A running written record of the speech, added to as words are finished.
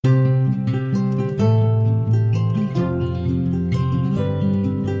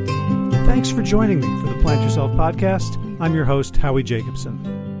for joining me for the Plant Yourself podcast. I'm your host, Howie Jacobson.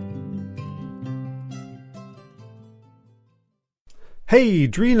 Hey,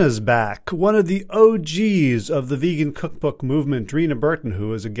 Drina's back. One of the OGs of the vegan cookbook movement, Drina Burton, who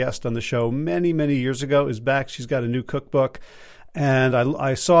was a guest on the show many, many years ago, is back. She's got a new cookbook. And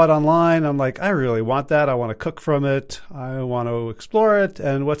I saw it online. I'm like, I really want that. I want to cook from it. I want to explore it.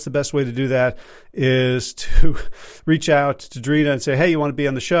 And what's the best way to do that is to reach out to Drina and say, hey, you want to be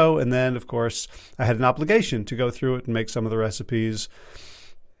on the show? And then, of course, I had an obligation to go through it and make some of the recipes,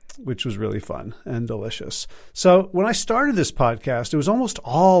 which was really fun and delicious. So when I started this podcast, it was almost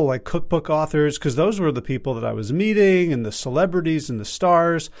all like cookbook authors because those were the people that I was meeting and the celebrities and the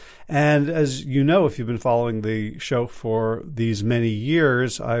stars. And as you know, if you've been following the show for these many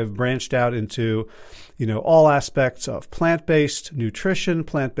years, I've branched out into, all aspects of plant-based nutrition,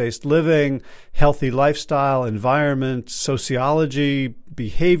 plant-based living, healthy lifestyle, environment, sociology,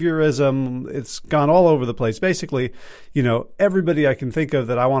 behaviorism. It's gone all over the place. Basically, everybody I can think of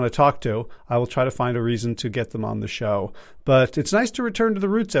that I want to talk to, I will try to find a reason to get them on the show. But it's nice to return to the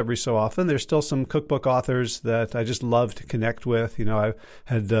roots every so often. There's still some cookbook authors that I just love to connect with. I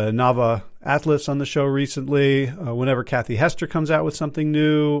had Nava Atlas on the show recently. Whenever Kathy Hester comes out with something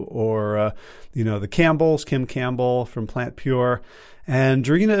new, or the Campbells, Kim Campbell from Plant Pure. And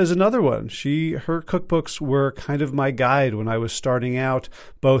Drina is another one. Her cookbooks were kind of my guide when I was starting out,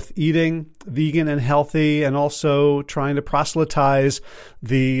 both eating vegan and healthy, and also trying to proselytize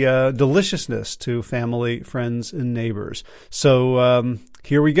the deliciousness to family, friends, and neighbors. So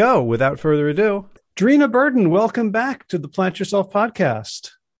here we go. Without further ado, Drina Burton, welcome back to the Plant Yourself podcast.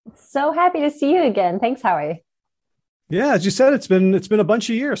 So happy to see you again. Thanks, Howie. Yeah, as you said, it's been a bunch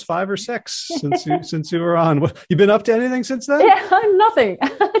of years, 5 or 6 since you were on. You been up to anything since then? Yeah, nothing.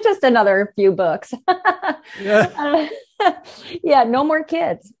 Just another few books. Yeah. Yeah, no more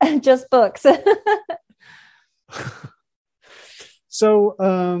kids, just books. So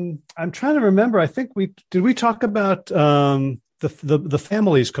I'm trying to remember. I think we talk about the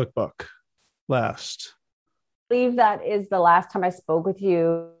family's cookbook last. I believe that is the last time I spoke with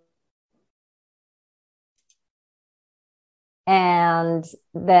you. And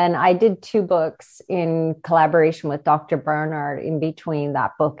then I did 2 books in collaboration with Dr. Barnard in between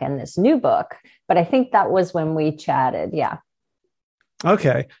that book and this new book. But I think that was when we chatted. Yeah.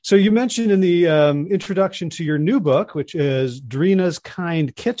 Okay. So you mentioned in the introduction to your new book, which is Drina's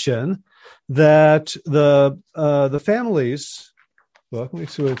Kind Kitchen, that the family's book, let me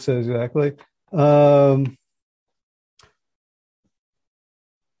see what it says exactly. I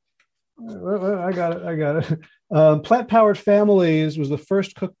got it. Plant Powered Families was the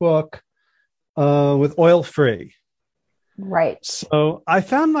first cookbook with oil-free. Right. So I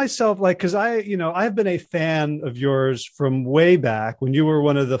found myself because I've been a fan of yours from way back when you were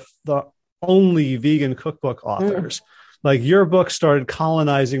one of the only vegan cookbook authors. Like your book started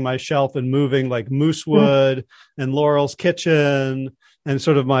colonizing my shelf and moving like Moosewood and Laurel's Kitchen and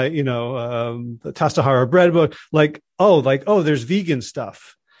sort of my, the Tastahara bread book. There's vegan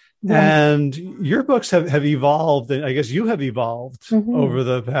stuff. Yeah. And your books have evolved, and I guess you have evolved over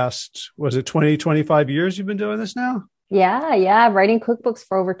the past, was it 20, 25 years you've been doing this now? Yeah. Writing cookbooks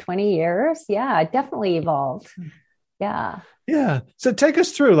for over 20 years. Yeah, definitely evolved. Yeah. Yeah. So take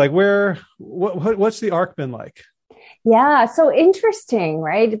us through, what's the arc been like? Yeah. So interesting,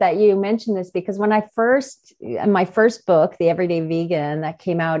 right? That you mentioned this, because when my first book, The Everyday Vegan, that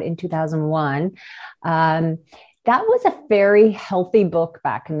came out in 2001, that was a very healthy book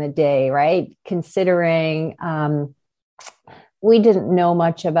back in the day, right? Considering we didn't know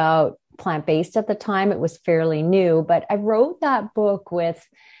much about plant-based at the time. It was fairly new, but I wrote that book with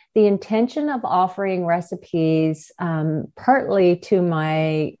the intention of offering recipes partly to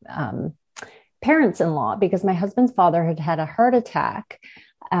my parents-in-law, because my husband's father had had a heart attack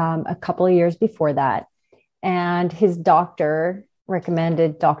a couple of years before that. And his doctor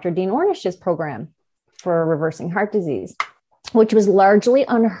recommended Dr. Dean Ornish's program for reversing heart disease, which was largely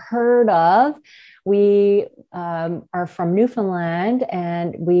unheard of. We are from Newfoundland,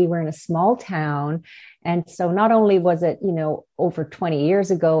 and we were in a small town. And so not only was it, over 20 years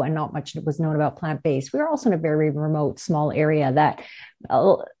ago and not much was known about plant-based, we were also in a very remote, small area that,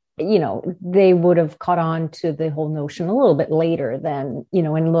 they would have caught on to the whole notion a little bit later than,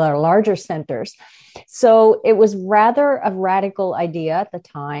 in larger centers. So it was rather a radical idea at the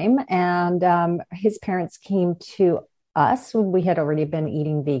time. And his parents came to us. We had already been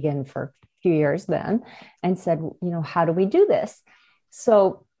eating vegan for a few years then, and said, how do we do this?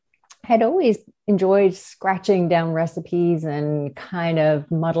 So I'd always enjoyed scratching down recipes and kind of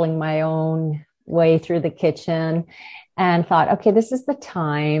muddling my own way through the kitchen. and thought, okay, this is the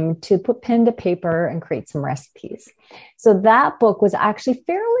time to put pen to paper and create some recipes. So that book was actually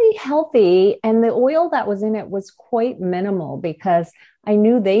fairly healthy. And the oil that was in it was quite minimal because I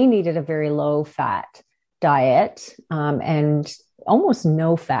knew they needed a very low fat diet, and almost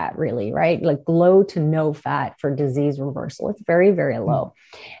no fat, really, right? Like low to no fat for disease reversal. It's very, very low.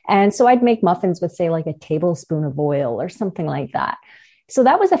 And so I'd make muffins with, say, like a tablespoon of oil or something like that. So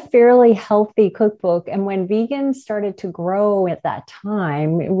that was a fairly healthy cookbook. And when vegan started to grow at that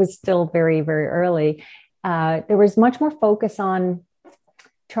time, it was still very, very early. There was much more focus on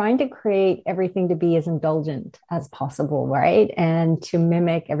trying to create everything to be as indulgent as possible, right? And to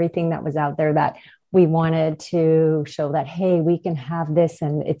mimic everything that was out there that we wanted to show that, hey, we can have this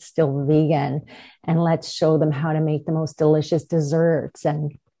and it's still vegan. And let's show them how to make the most delicious desserts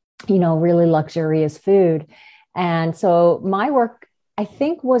and, really luxurious food. And so my work, I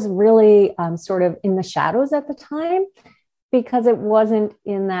think, was really sort of in the shadows at the time because it wasn't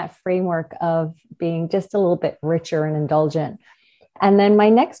in that framework of being just a little bit richer and indulgent. And then my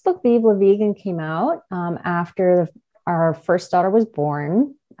next book, Vive la Vegan, came out after our first daughter was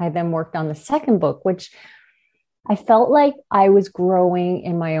born. I then worked on the second book, which I felt like I was growing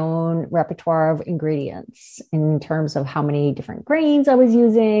in my own repertoire of ingredients in terms of how many different grains I was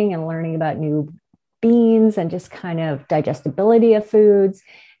using and learning about new beans and just kind of digestibility of foods.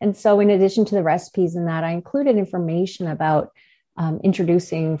 And so in addition to the recipes in that, I included information about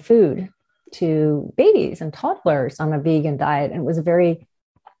introducing food to babies and toddlers on a vegan diet. And it was a very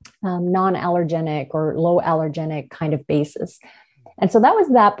non-allergenic or low allergenic kind of basis. And so that was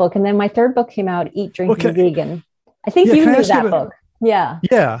that book. And then my third book came out, Eat, Drink, Be Vegan. I think you knew that book. Yeah.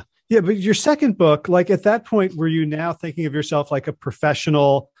 Yeah. Yeah. But your second book, like at that point, were you now thinking of yourself like a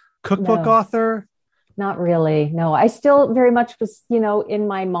professional cookbook author? Not really. No, I still very much was, in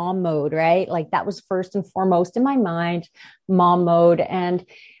my mom mode, right? Like that was first and foremost in my mind, mom mode. And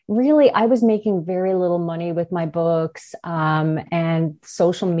really, I was making very little money with my books, and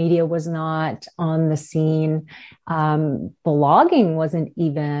social media was not on the scene. Blogging wasn't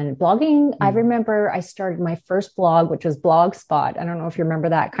even blogging. I remember I started my first blog, which was Blogspot. I don't know if you remember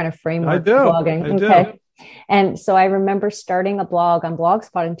that kind of framework. I do. Blogging. Okay. And so I remember starting a blog on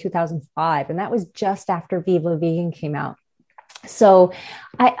Blogspot in 2005, and that was just after Vive la Vegan came out. So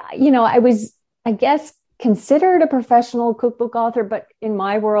I was, I guess, considered a professional cookbook author, but in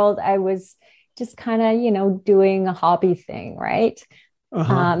my world, I was just kind of, doing a hobby thing. Right.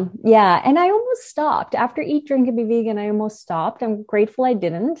 Uh-huh. Yeah. And I almost stopped after Eat, Drink, and Be Vegan. I almost stopped. I'm grateful I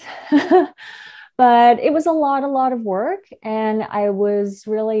didn't, but it was a lot of work. And I was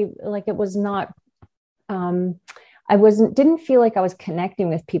really like, it was not, didn't feel like I was connecting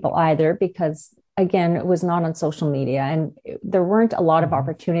with people either, because again, it was not on social media and there weren't a lot of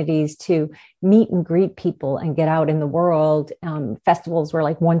opportunities to meet and greet people and get out in the world. Festivals were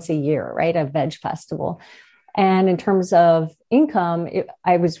like once a year, right? A veg festival. And in terms of income,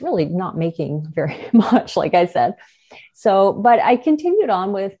 I was really not making very much, like I said. So, but I continued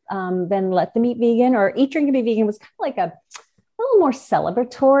on with then Let Them Eat Vegan, or Eat, Drink, and Be Vegan was kind of like a little more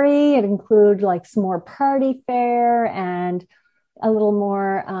celebratory. It included like some more party fare and a little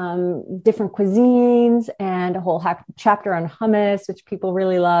more different cuisines and a whole chapter on hummus, which people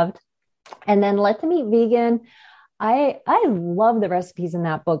really loved. And then Let Them Eat Vegan. I love the recipes in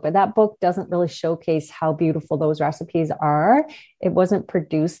that book, but that book doesn't really showcase how beautiful those recipes are. It wasn't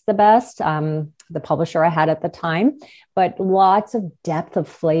produced the best, the publisher I had at the time, but lots of depth of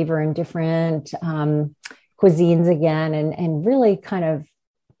flavor and different cuisines again, and really kind of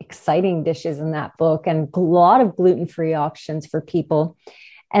exciting dishes in that book, and a lot of gluten-free options for people.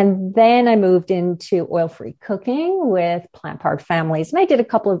 And then I moved into oil-free cooking with Plant-Powered Families. And I did a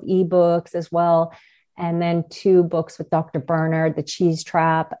couple of ebooks as well. And then 2 books with Dr. Barnard, The Cheese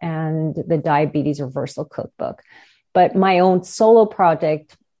Trap and the Diabetes Reversal Cookbook. But my own solo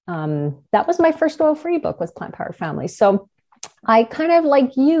project, that was my first oil-free book, was Plant-Powered Families. So I kind of,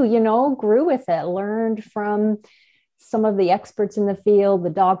 like you, grew with it, learned from some of the experts in the field, the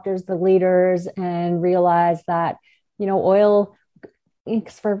doctors, the leaders, and realized that, oil,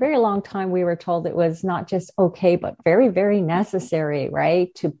 because for a very long time, we were told it was not just okay, but very, very necessary,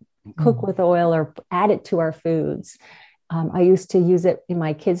 right? To cook with oil or add it to our foods. I used to use it in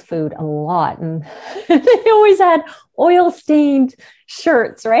my kids' food a lot, and they always had oil-stained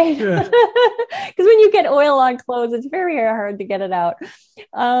shirts, right? Because when you get oil on clothes, it's very hard to get it out.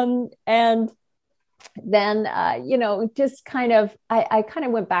 And then, just kind of, I kind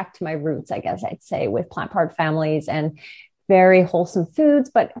of went back to my roots, I guess I'd say, with Plant-Powered Families and very wholesome foods.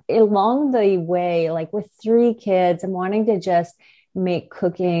 But along the way, like with 3 kids and wanting to just make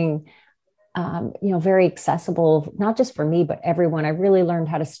cooking very accessible, not just for me, but everyone. I really learned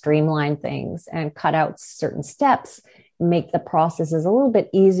how to streamline things and cut out certain steps, make the processes a little bit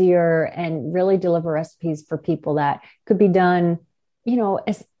easier, and really deliver recipes for people that could be done,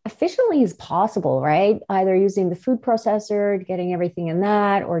 as efficiently as possible, right? Either using the food processor, getting everything in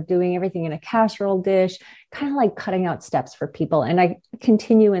that, or doing everything in a casserole dish, kind of like cutting out steps for people. And I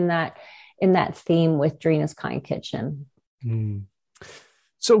continue in that theme with Drina's Kind Kitchen. Mm.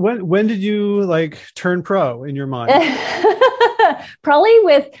 So when did you like turn pro in your mind? Probably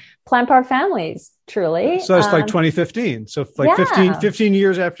with Plant Powered Families, truly. So it's like 2015. So like yeah. 15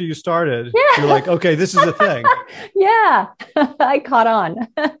 years after you started, Yeah. you're like, okay, this is the thing. Yeah, I caught on.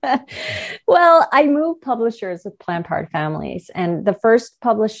 Well, I moved publishers with Plant Powered Families, and the first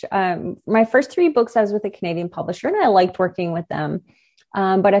my first 3 books I was with a Canadian publisher, and I liked working with them.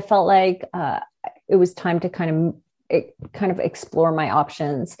 But I felt like it was time to kind of explore my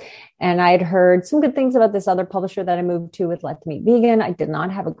options. And I had heard some good things about this other publisher that I moved to with Let Them Eat Vegan. I did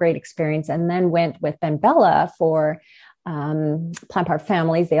not have a great experience, and then went with Ben Bella for Plant Powered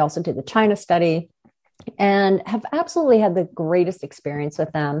Families. They also did the China study, and have absolutely had the greatest experience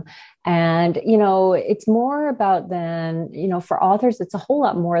with them. And, it's more about for authors, it's a whole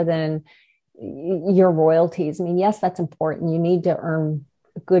lot more than your royalties. I mean, yes, that's important. You need to earn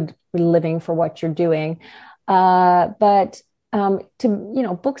a good living for what you're doing. But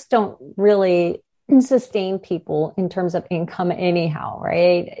books don't really sustain people in terms of income anyhow,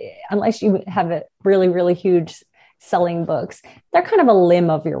 right? Unless you have a really, really huge selling books. They're kind of a limb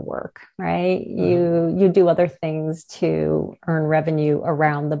of your work, right? You do other things to earn revenue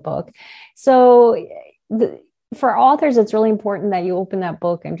around the book. So for authors, it's really important that you open that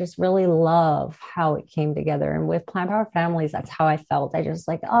book and just really love how it came together. And with Plant Powered Families, that's how I felt. I just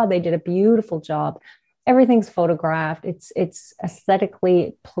they did a beautiful job. Everything's photographed. It's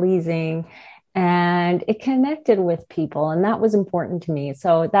aesthetically pleasing, and it connected with people. And that was important to me.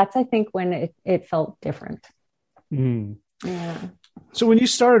 So that's, I think, when it felt different. Mm. Yeah. So when you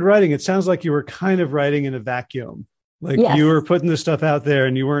started writing, it sounds like you were kind of writing in a vacuum. Like Yes. You were putting this stuff out there,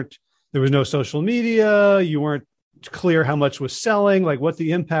 and there was no social media. You weren't clear how much was selling, like what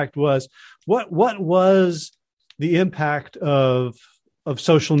the impact was. What was the impact of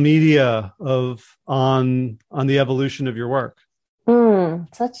social media on the evolution of your work?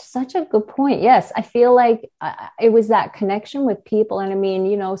 Such a good point. Yes, I feel like it was that connection with people. And I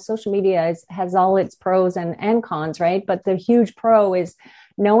mean, social media has all its pros and cons, right? But the huge pro is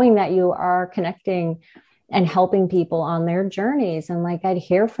knowing that you are connecting and helping people on their journeys. And I'd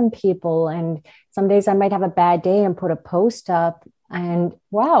hear from people, and some days I might have a bad day and put a post up, and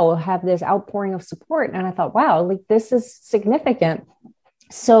wow, have this outpouring of support. And I thought, wow, this is significant.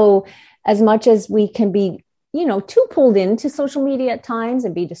 So as much as we can be, too pulled into social media at times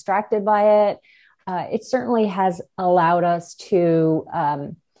and be distracted by it, it certainly has allowed us to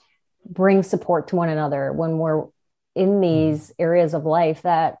bring support to one another when we're in these areas of life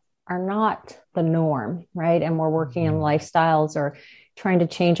that are not the norm, right? And we're working on lifestyles or trying to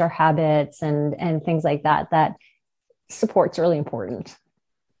change our habits and things like that. That support's really important.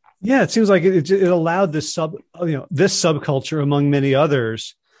 Yeah, it seems like it allowed this subculture, among many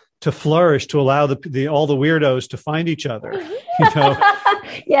others, to flourish, to allow all the weirdos to find each other.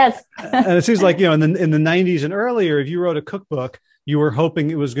 Yes. And it seems like in the 90s and earlier, if you wrote a cookbook, you were hoping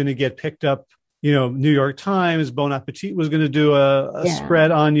it was going to get picked up. New York Times, Bon Appetit was going to do a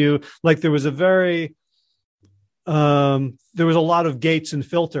spread on you. Like there was there was a lot of gates and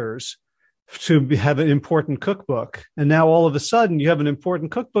filters to have an important cookbook. And now all of a sudden you have an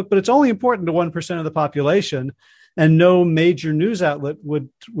important cookbook, but it's only important to 1% of the population, and no major news outlet would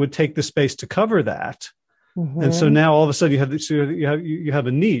take the space to cover that. Mm-hmm. And so now all of a sudden you have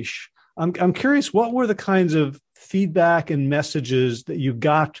a niche. I'm curious, what were the kinds of feedback and messages that you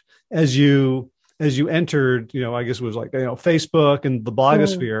got as you entered, I guess it was Facebook and the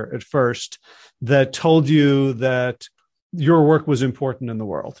blogosphere at first, that told you that your work was important in the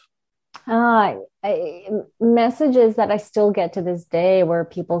world? Messages that I still get to this day, where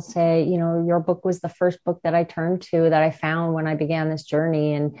people say, your book was the first book that I turned to, that I found when I began this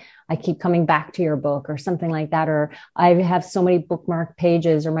journey, and I keep coming back to your book, or something like that. Or I have so many bookmark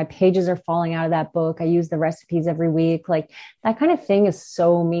pages, or my pages are falling out of that book. I use the recipes every week. Like that kind of thing is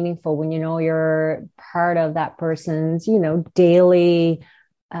so meaningful when you're part of that person's, daily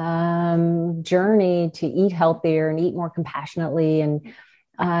journey to eat healthier and eat more compassionately. And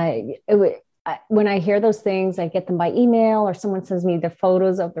when I hear those things, I get them by email or someone sends me the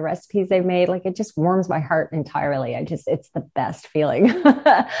photos of the recipes they've made. Like it just warms my heart entirely. It's the best feeling.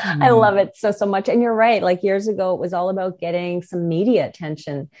 I love it so much. And you're right. Like years ago, it was all about getting some media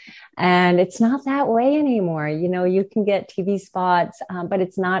attention, and it's not that way anymore. You can get TV spots, but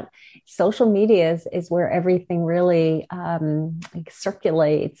it's not. Social media is where everything really like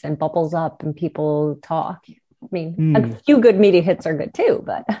circulates and bubbles up and people talk. I mean, a few good media hits are good too,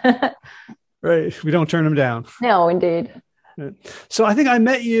 but right. We don't turn them down. No, indeed. So I think I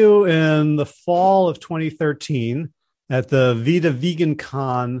met you in the fall of 2013 at the Vida Vegan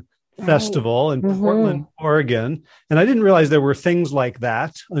Con Festival in Portland, Oregon. And I didn't realize there were things like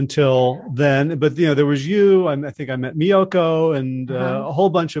that until then. But, there was you. I think I met Miyoko and a whole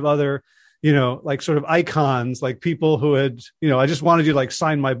bunch of other, like sort of icons, like people who had, I just wanted you to like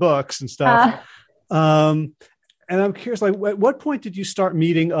sign my books and stuff. And I'm curious, like, at what point did you start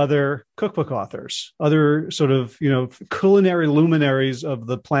meeting other cookbook authors, other sort of, culinary luminaries of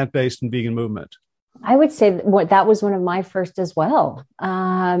the plant-based and vegan movement? I would say that was one of my first as well.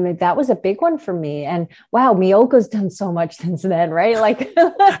 That was a big one for me. And wow, Miyoko's done so much since then, right? Like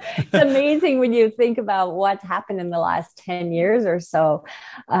it's amazing when you think about what's happened in the last 10 years or so.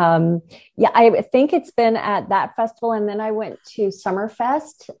 I think it's been at that festival. And then I went to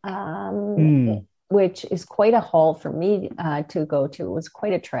Summerfest, which is quite a haul for me to go to. It was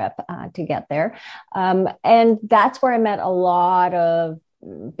quite a trip to get there. And that's where I met a lot of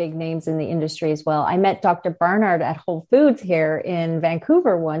big names in the industry as well. I met Dr. Barnard at Whole Foods here in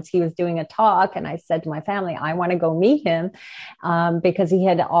Vancouver once. He was doing a talk, and I said to my family, I want to go meet him because he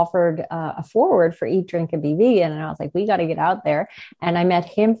had offered a forward for Eat, Drink, and Be Vegan. And I was like, we got to get out there. And I met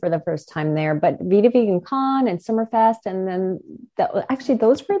him for the first time there. But Vida Vegan Con and Summerfest, and then actually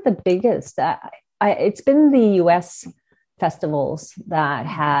those were the biggest. It's been the US festivals that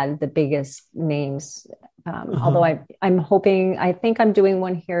had the biggest names. Although I think I'm doing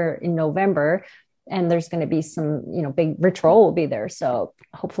one here in November, and there's going to be some, big Rich Roll will be there. So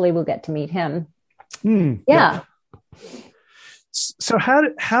hopefully we'll get to meet him. Yeah. So how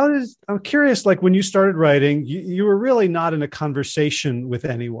does, I'm curious, like when you started writing, you were really not in a conversation with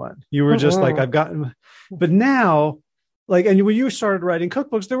anyone. You were just like, but now, like, and when you started writing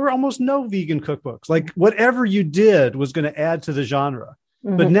cookbooks, there were almost no vegan cookbooks. Like whatever you did was going to add to the genre.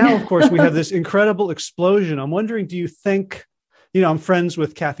 But now, of course, we have this incredible explosion. I'm wondering, do you think, I'm friends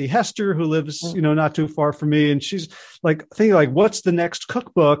with Kathy Hester, who lives, not too far from me. And she's like thinking like, what's the next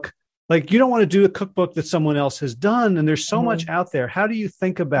cookbook? Like, you don't want to do a cookbook that someone else has done. And there's so much out there. How do you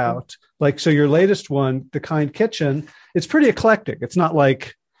think about so your latest one, The Kind Kitchen, it's pretty eclectic. It's not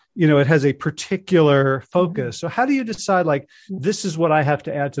like, it has a particular focus. So how do you decide this is what I have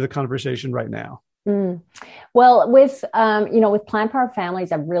to add to the conversation right now? Well, with Plant Powered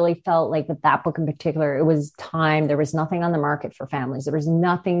Families, I really felt like with that book in particular, it was time. There was nothing on the market for families. There was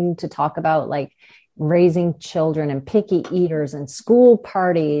nothing to talk about like raising children and picky eaters and school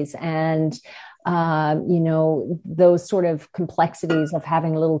parties and, those sort of complexities of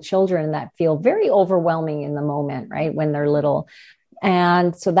having little children that feel very overwhelming in the moment, right? When they're little.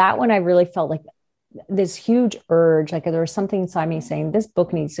 And so that one, I really felt like this huge urge, like there was something inside me saying this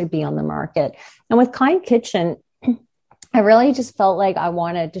book needs to be on the market. And with Kind Kitchen, I really just felt like I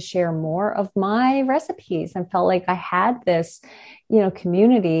wanted to share more of my recipes and felt like I had this,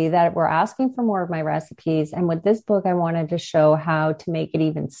 community that were asking for more of my recipes. And with this book, I wanted to show how to make it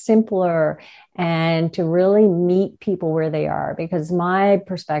even simpler and to really meet people where they are, because my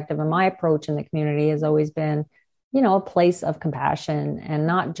perspective and my approach in the community has always been, a place of compassion and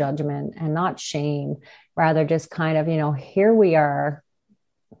not judgment and not shame, rather just kind of, here we are,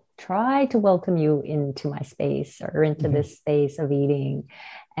 try to welcome you into my space or into this space of eating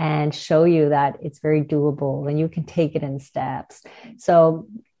and show you that it's very doable and you can take it in steps. So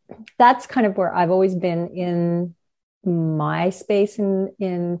that's kind of where I've always been in my space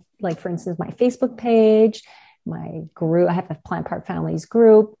in like, for instance, my Facebook page, my group, I have a Plant Powered Families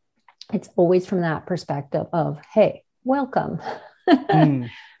group. It's always from that perspective of, hey, welcome.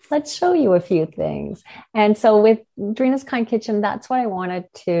 Let's show you a few things. And so with Drina's Kind Kitchen, that's what I wanted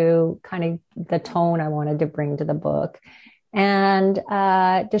to kind of the tone I wanted to bring to the book. And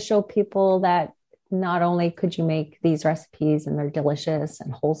to show people that not only could you make these recipes and they're delicious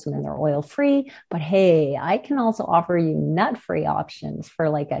and wholesome and they're oil-free, but hey, I can also offer you nut-free options for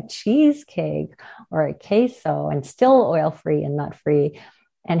like a cheesecake or a queso and still oil-free and nut-free.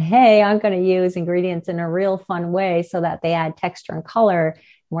 And hey, I'm going to use ingredients in a real fun way so that they add texture and color.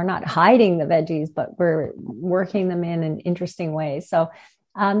 We're not hiding the veggies, but we're working them in interesting ways. So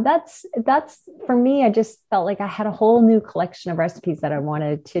That's for me. I just felt like I had a whole new collection of recipes that I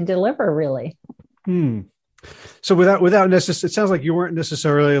wanted to deliver, really. Hmm. So without necessarily, it sounds like you weren't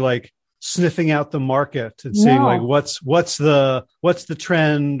necessarily like sniffing out the market and seeing like No. what's the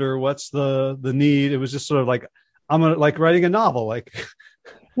trend or what's the need. It was just sort of like I'm gonna like writing a novel. Like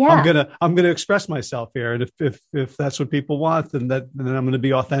Yeah. I'm gonna express myself here, and if that's what people want, then I'm gonna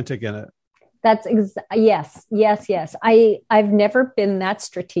be authentic in it. Yes, yes, yes. I've never been that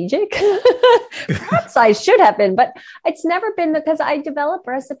strategic. Perhaps I should have been, but it's never been because I develop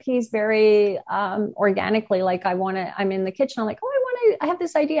recipes very organically. Like I'm in the kitchen. I'm like, oh, I have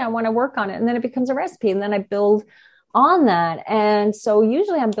this idea. I want to work on it, and then it becomes a recipe, and then I build on that. And so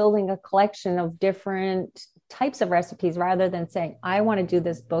usually I'm building a collection of different types of recipes rather than saying I want to do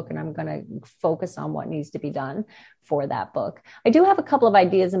this book and I'm going to focus on what needs to be done for that book. I do have a couple of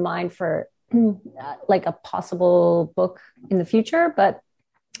ideas in mind for like a possible book in the future, but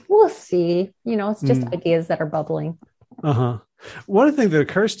we'll see. It's just Mm. ideas that are bubbling. Uh-huh. One thing that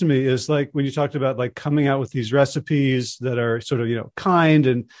occurs to me is like when you talked about like coming out with these recipes that are sort of, kind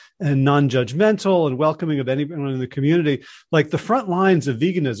and non-judgmental and welcoming of anyone in the community, like the front lines of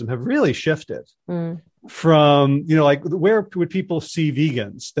veganism have really shifted Mm. from, like where would people see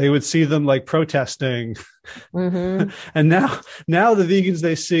vegans? They would see them like protesting. Mm-hmm. And now the vegans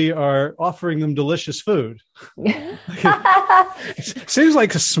they see are offering them delicious food. It seems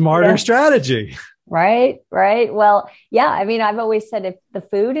like a smarter Yeah. strategy. Right, right. Well, yeah, I mean, I've always said if the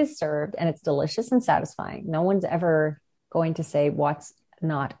food is served and it's delicious and satisfying, no one's ever going to say what's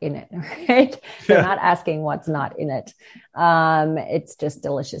not in it, right? They're Yeah. not asking what's not in it. It's just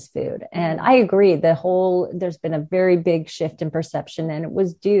delicious food. And I agree, there's been a very big shift in perception and it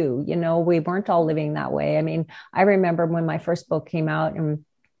was due, we weren't all living that way. I mean, I remember when my first book came out and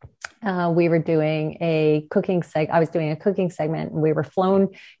we were doing I was doing a cooking segment and we were flown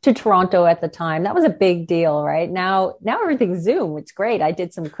to Toronto at the time. That was a big deal, right? Now everything's Zoom. It's great. I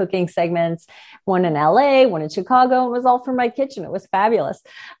did some cooking segments, one in LA, one in Chicago. It was all from my kitchen. It was fabulous.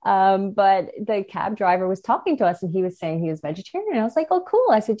 But the cab driver was talking to us and he was saying he was vegetarian. I was like, oh, cool.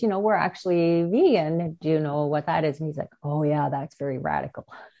 I said, we're actually vegan. Do you know what that is? And he's like, oh yeah, that's very radical.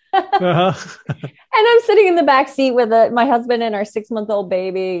 Uh-huh. And I'm sitting in the back seat with my husband and our 6-month-old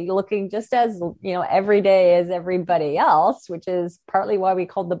baby, looking just as every day as everybody else, which is partly why we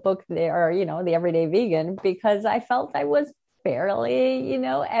called the book the Everyday Vegan, because I felt I was fairly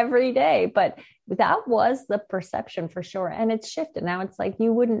every day. But that was the perception for sure, and it's shifted now. It's like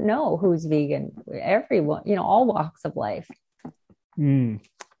you wouldn't know who's vegan. Everyone, all walks of life. Mm.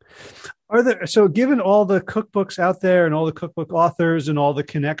 So given all the cookbooks out there and all the cookbook authors and all the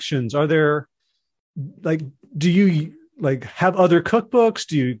connections, are there like, do you like have other cookbooks?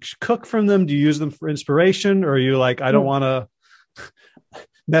 Do you cook from them? Do you use them for inspiration? Or are you like, I don't want to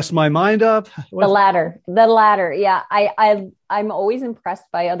mess my mind up? The latter. Yeah. I'm always impressed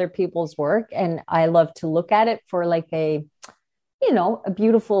by other people's work and I love to look at it for like a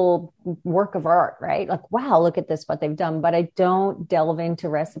beautiful work of art, right? Like, wow, look at this, what they've done. But I don't delve into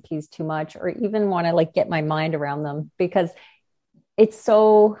recipes too much or even want to like get my mind around them because it's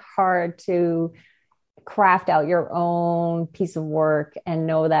so hard to craft out your own piece of work and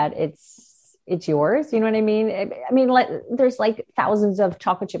know that it's yours. You know what I mean? I mean, like, there's like thousands of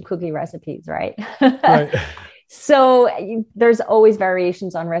chocolate chip cookie recipes, right? Right. So there's always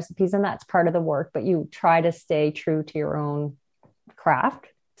variations on recipes and that's part of the work, but you try to stay true to your own craft.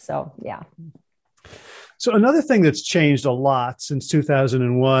 So, yeah. So another thing that's changed a lot since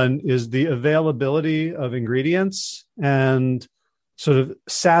 2001 is the availability of ingredients and sort of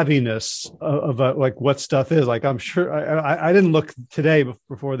savviness of like what stuff is. Like I'm sure I didn't look today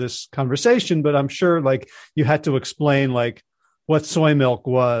before this conversation, but I'm sure like you had to explain like what soy milk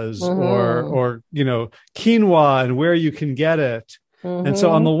was or quinoa and where you can get it. Mm-hmm. And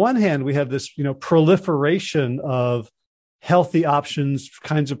so on the one hand, we have this proliferation of healthy options,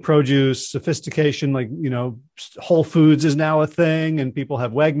 kinds of produce, sophistication, like, Whole Foods is now a thing and people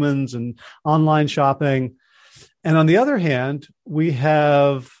have Wegmans and online shopping. And on the other hand, we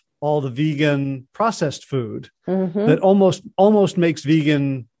have all the vegan processed food that almost makes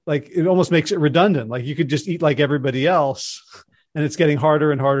vegan, like it almost makes it redundant. Like you could just eat like everybody else and it's getting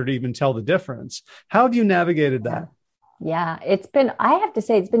harder and harder to even tell the difference. How have you navigated that? Yeah, I have to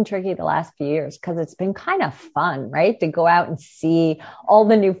say, it's been tricky the last few years because it's been kind of fun, right? To go out and see all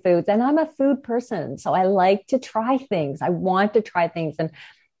the new foods. And I'm a food person, so I like to try things. I want to try things and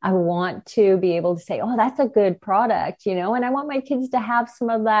I want to be able to say, oh, that's a good product, and I want my kids to have some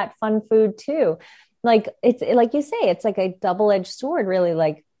of that fun food too. Like it's like you say, it's like a double-edged sword, really.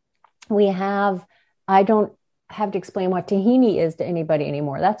 Like I don't have to explain what tahini is to anybody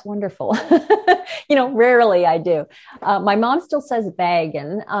anymore. That's wonderful. Rarely I do. My mom still says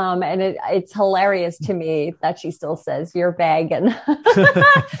baggin, and it's hilarious to me that she still says you're baggin.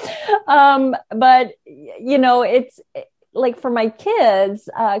 But it's like for my kids,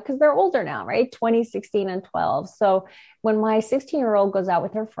 because they're older now, right? 20, 16, and 12. So when my 16-year-old goes out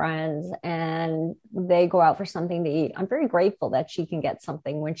with her friends and they go out for something to eat, I'm very grateful that she can get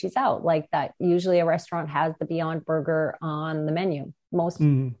something when she's out like that. Usually a restaurant has the Beyond Burger on the menu. Most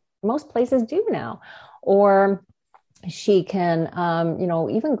places do now. Or she can,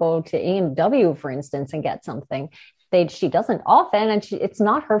 even go to A&W, for instance, and get something. She doesn't often, and it's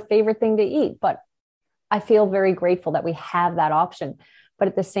not her favorite thing to eat, but I feel very grateful that we have that option. But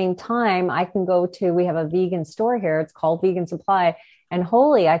at the same time, I can we have a vegan store here. It's called Vegan Supply. And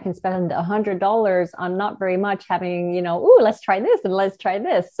I can spend $100 on not very much having, let's try this and let's try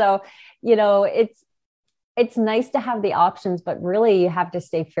this. So, it's nice to have the options, but really you have to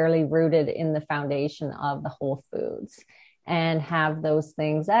stay fairly rooted in the foundation of the whole foods and have those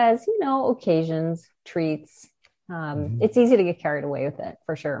things as, occasions, treats. It's easy to get carried away with it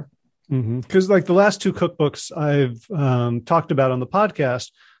for sure. Because like the last two cookbooks I've talked about on the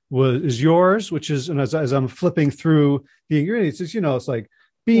podcast is yours, which is, and as I'm flipping through the ingredients, it's like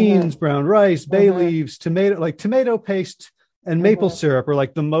beans, brown rice, bay leaves, tomato paste, and maple syrup are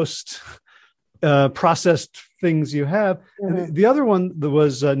like the most processed things you have. And the other one that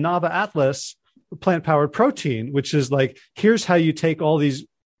was Nava Atlas, plant-powered protein, which is like, here's how you take all these,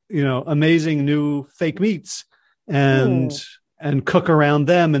 amazing new fake meats and cook around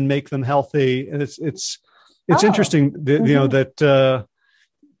them and make them healthy. And it's interesting that,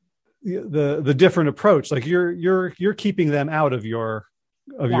 the different approach, like you're keeping them out of your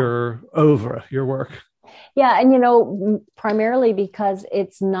work. Yeah. And, primarily because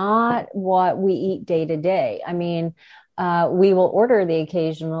it's not what we eat day to day. I mean, we will order the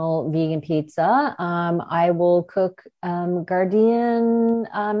occasional vegan pizza. I will cook Gardein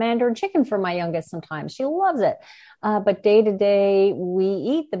Mandarin chicken for my youngest sometimes. She loves it. But day to day, we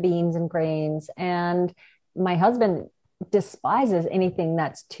eat the beans and grains. And my husband despises anything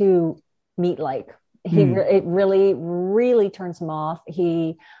that's too meat-like. It really, really turns him off.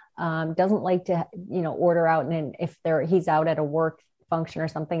 He doesn't like to, order out. And if he's out at a work function or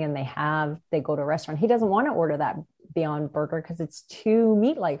something and they go to a restaurant, he doesn't want to order that Beyond Burger because it's too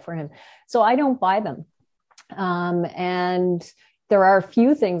meat-like for him. So I don't buy them. And there are a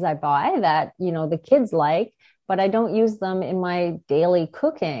few things I buy that, the kids like, but I don't use them in my daily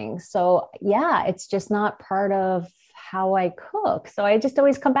cooking. So yeah, it's just not part of how I cook. So I just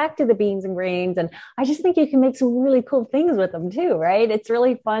always come back to the beans and grains. And I just think you can make some really cool things with them too, right? It's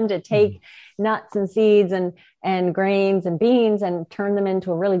really fun to take nuts and seeds and grains and beans and turn them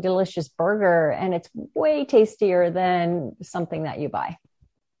into a really delicious burger. And it's way tastier than something that you buy.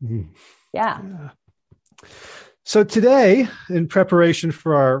 Yeah. So today, in preparation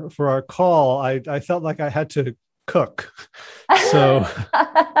for our call, I felt like I had to cook. So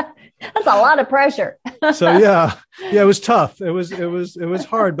that's a lot of pressure. So yeah, it was tough. It was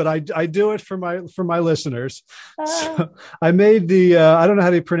hard, but I do it for my listeners. So I made the I don't know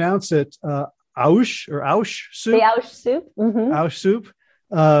how to pronounce it, Aush soup. The Aush soup. Aush soup.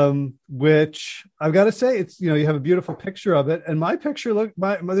 Which I've got to say, it's, you have a beautiful picture of it, and my picture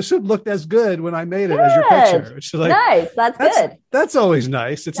the soup looked as good when I made it as your picture. Which is like, nice. That's good. That's always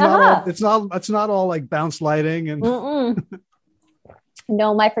nice. It's not all like bounce lighting and.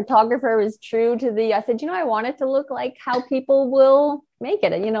 No, my photographer was true to I said, I want it to look like how people will make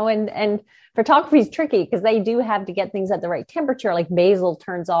it, and photography is tricky because they do have to get things at the right temperature. Like basil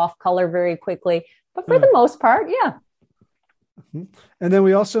turns off color very quickly, but for the most part, yeah. And then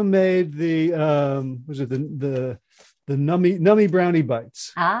we also made the nummy brownie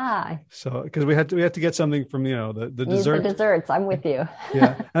bites. So because we had to get something from the dessert. The desserts. I'm with you.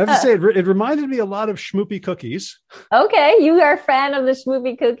 Yeah, I have to say it reminded me a lot of Schmoopy cookies. Okay, you are a fan of the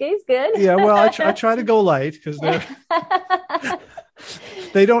Schmoopy cookies. Good. Yeah, well, I try to go light because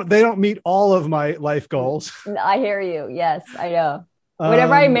they don't meet all of my life goals. I hear you. Yes, I know.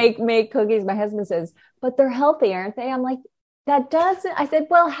 Whenever I make cookies, my husband says, "But they're healthy, aren't they?" I'm like, that doesn't, I said,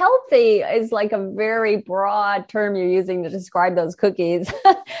 well, healthy is like a very broad term you're using to describe those cookies.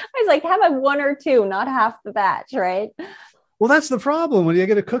 I was like, have one or two, not half the batch, right? Well, that's the problem. When you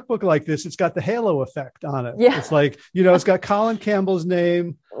get a cookbook like this, it's got the halo effect on it. Yeah. It's like, it's got Colin Campbell's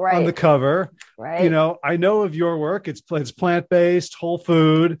name on the cover. Right. I know of your work. It's plant-based, whole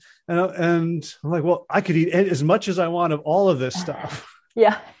food. And I'm like, well, I could eat as much as I want of all of this stuff.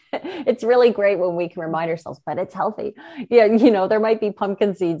 Yeah. It's really great when we can remind ourselves, but it's healthy. Yeah, there might be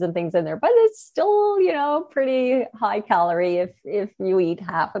pumpkin seeds and things in there, but it's still, pretty high calorie if you eat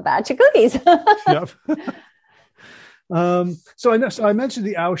half a batch of cookies. Yep. So I mentioned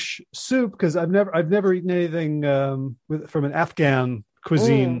the Aush soup because I've never eaten anything from an Afghan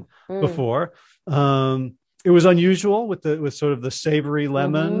cuisine before. It was unusual with sort of the savory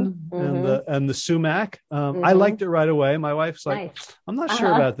lemon and the sumac. I liked it right away. My wife's like, nice. I'm not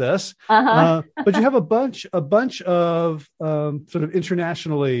sure about this, but you have a bunch of sort of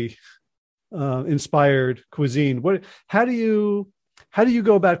internationally inspired cuisine. How do you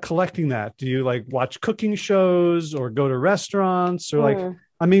go about collecting that? Do you like watch cooking shows or go to restaurants or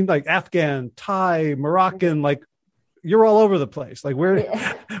like Afghan, Thai, Moroccan, like you're all over the place. Like where do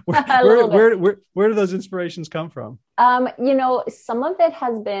those inspirations come from? Some of it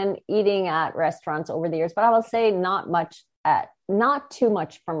has been eating at restaurants over the years, but I will say not too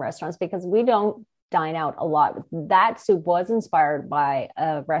much from restaurants because we don't dine out a lot. That soup was inspired by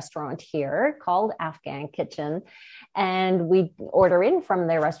a restaurant here called Afghan Kitchen, and we order in from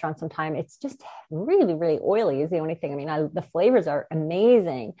their restaurant sometime. It's just really, really oily is the only thing. I mean, the flavors are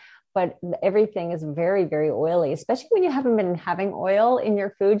amazing, but everything is very, very oily, especially when you haven't been having oil in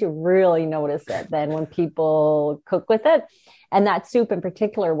your food. You really notice it then when people cook with it. And that soup in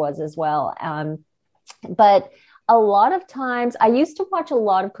particular was as well. But a lot of times, I used to watch a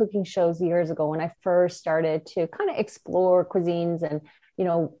lot of cooking shows years ago when I first started to kind of explore cuisines and,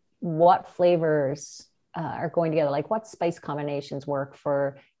 what flavors are going together, like what spice combinations work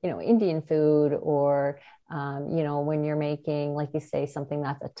for, Indian food or, when you're making, like you say, something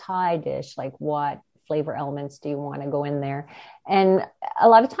that's a Thai dish, like what flavor elements do you want to go in there? And a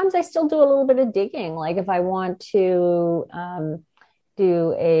lot of times I still do a little bit of digging. Like if I want to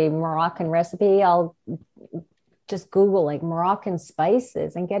do a Moroccan recipe, I'll just Google like Moroccan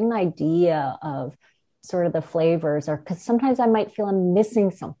spices and get an idea of sort of the flavors, or because sometimes I might feel I'm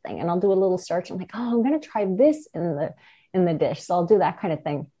missing something and I'll do a little search. I'm like, oh, I'm going to try this in the dish. So I'll do that kind of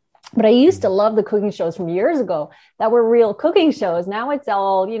thing. But I used to love the cooking shows from years ago that were real cooking shows. Now it's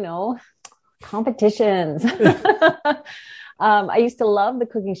all, competitions. I used to love the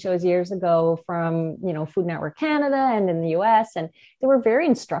cooking shows years ago from, Food Network Canada and in the US. And they were very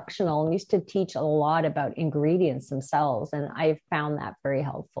instructional and used to teach a lot about ingredients themselves. And I found that very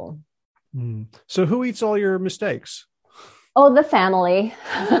helpful. So who eats all your mistakes? Oh, the family.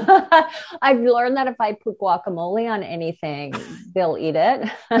 I've learned that if I put guacamole on anything, they'll eat it.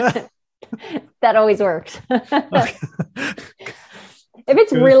 That always works. If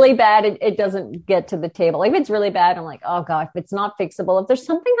it's really bad, it doesn't get to the table. If it's really bad, I'm like, oh God, if it's not fixable, if there's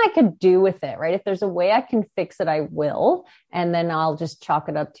something I could do with it, right? If there's a way I can fix it, I will. And then I'll just chalk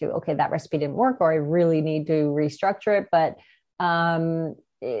it up to, okay, that recipe didn't work, or I really need to restructure it. But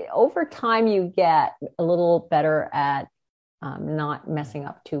over time, you get a little better at not messing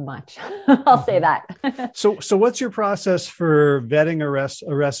up too much. I'll say that. So what's your process for vetting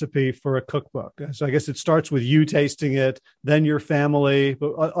a recipe for a cookbook? So I guess it starts with you tasting it, then your family,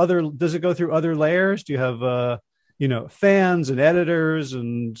 but does it go through other layers? Do you have, fans and editors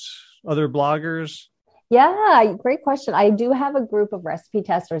and other bloggers? Yeah, great question. I do have a group of recipe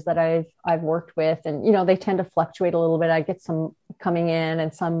testers that I've worked with, and they tend to fluctuate a little bit. I get some coming in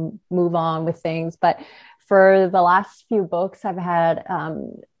and some move on with things, but for the last few books, I've had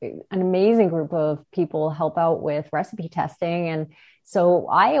an amazing group of people help out with recipe testing. And so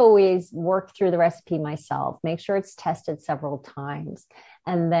I always work through the recipe myself, make sure it's tested several times.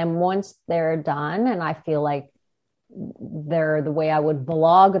 And then once they're done, and I feel like they're the way I would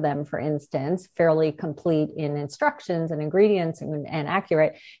blog them, for instance, fairly complete in instructions and ingredients and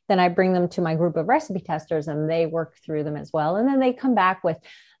accurate, then I bring them to my group of recipe testers and they work through them as well. And then they come back with,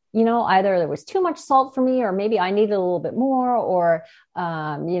 either there was too much salt for me, or maybe I needed a little bit more, or,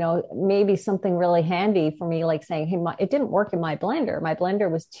 maybe something really handy for me, like saying, hey, it didn't work in my blender. My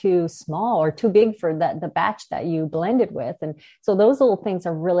blender was too small or too big for the batch that you blended with. And so those little things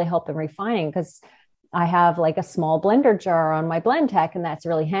are really helping refining, because I have like a small blender jar on my Blendtec, and that's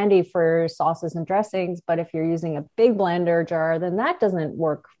really handy for sauces and dressings. But if you're using a big blender jar, then that doesn't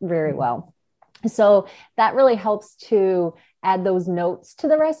work very well. So that really helps to add those notes to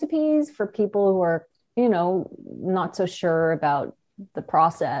the recipes for people who are, not so sure about the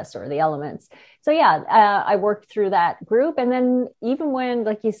process or the elements. So yeah, I worked through that group. And then even when,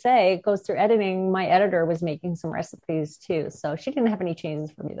 like you say, it goes through editing, my editor was making some recipes too. So she didn't have any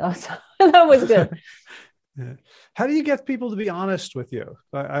changes for me though. So that was good. Yeah. How do you get people to be honest with you?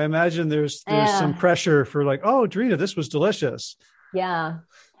 I imagine there's some pressure for like, oh, Drina, this was delicious. Yeah.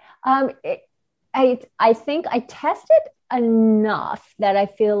 I think I tested enough that I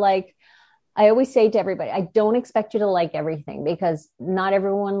feel like I always say to everybody, I don't expect you to like everything, because not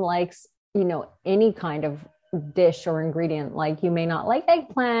everyone likes, any kind of dish or ingredient. Like, you may not like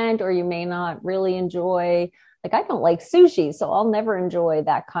eggplant, or you may not really enjoy, like, I don't like sushi, so I'll never enjoy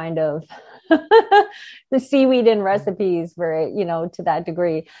that kind of the seaweed in recipes to that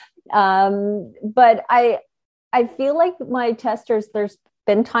degree. But I feel like my testers, there's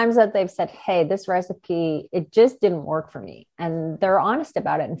been times that they've said, hey, this recipe, it just didn't work for me. And they're honest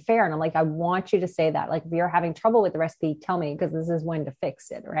about it and fair. And I'm like, I want you to say that. Like, if you're having trouble with the recipe, tell me, because this is when to fix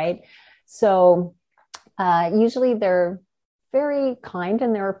it. Right. So usually they're very kind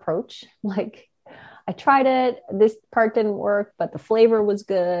in their approach. Like, I tried it, this part didn't work, but the flavor was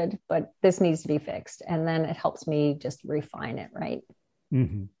good, but this needs to be fixed. And then it helps me just refine it. Right.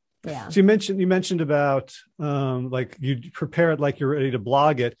 Mm-hmm. Yeah. So you mentioned about like you prepare it like you're ready to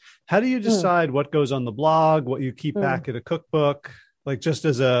blog it. How do you decide what goes on the blog, what you keep back at a cookbook, like just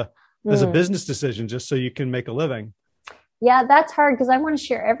as a business decision, just so you can make a living? Yeah, that's hard because I want to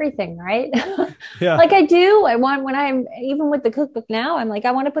share everything, right? Yeah. Like I do. I want, when I'm even with the cookbook now, I'm like,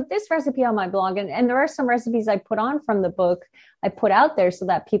 I want to put this recipe on my blog. And there are some recipes I put on from the book, I put out there so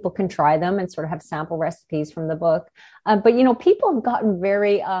that people can try them and sort of have sample recipes from the book. But, people have gotten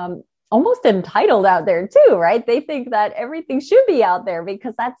very almost entitled out there too, right? They think that everything should be out there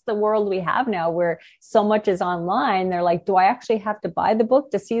because that's the world we have now, where so much is online. They're like, do I actually have to buy the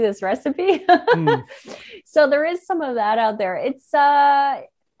book to see this recipe? So there is some of that out there. It's I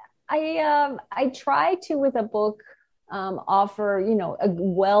try to, with a book, offer, a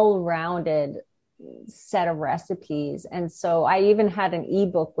well-rounded set of recipes. And so I even had an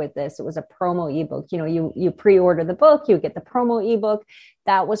ebook with this. It was a promo ebook. You pre-order the book, you get the promo ebook.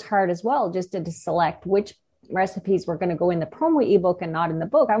 That was hard as well, just to select which recipes were going to go in the promo ebook and not in the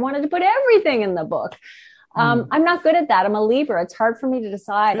book. I wanted to put everything in the book. I'm not good at that. I'm a Libra. It's hard for me to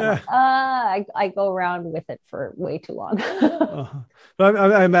decide. Yeah. I go around with it for way too long. But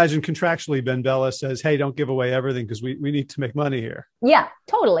I imagine contractually, Ben Bella says, hey, don't give away everything because we need to make money here. Yeah,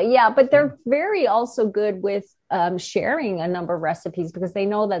 totally. Yeah. But they're very also good with sharing a number of recipes, because they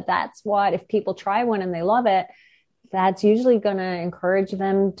know that that's what, if people try one and they love it, that's usually going to encourage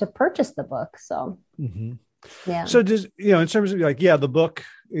them to purchase the book. So, yeah. So does, in terms of like, the book,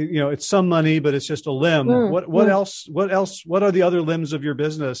 it's some money, but it's just a limb. What else, what are the other limbs of your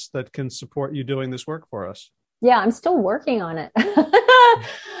business that can support you doing this work for us? Yeah, I'm still working on it.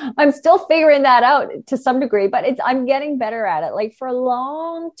 I'm still figuring that out to some degree, but I'm getting better at it. Like, for a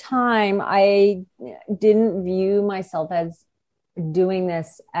long time, I didn't view myself as doing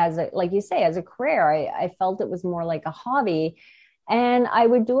this as like you say, as a career. I felt it was more like a hobby, and I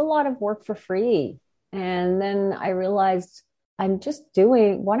would do a lot of work for free. And then I realized I'm just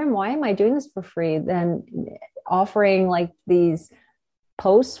doing why am I doing this for free? Then offering like these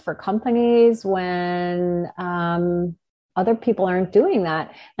posts for companies when other people aren't doing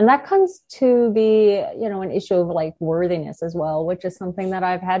that. And that comes to be, an issue of like worthiness as well, which is something that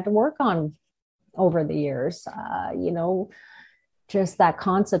I've had to work on over the years. Just that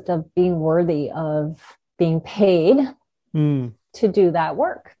concept of being worthy of being paid to do that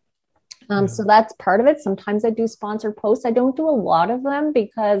work. So that's part of it. Sometimes I do sponsored posts. I don't do a lot of them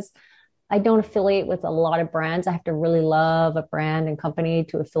because I don't affiliate with a lot of brands. I have to really love a brand and company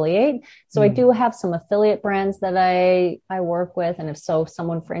to affiliate. So I do have some affiliate brands that I work with. And if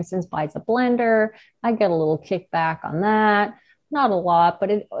someone, for instance, buys a blender, I get a little kickback on that. Not a lot,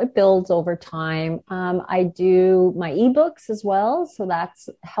 but it builds over time. I do my ebooks as well. So that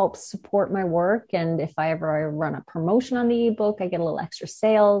helps support my work. And if I ever run a promotion on the ebook, I get a little extra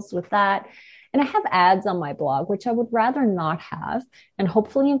sales with that. And I have ads on my blog, which I would rather not have. And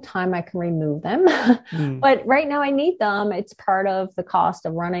hopefully in time I can remove them. But right now I need them. It's part of the cost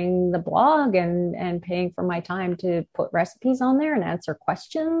of running the blog and paying for my time to put recipes on there and answer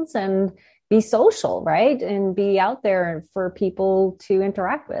questions and be social, right? And be out there for people to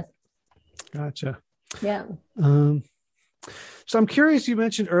interact with. Gotcha. Yeah. So I'm curious, you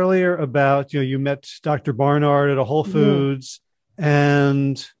mentioned earlier about, you met Dr. Barnard at a Whole Foods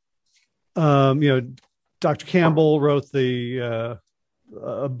and, Dr. Campbell wrote the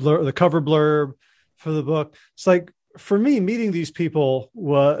cover blurb for the book. It's like, for me, meeting these people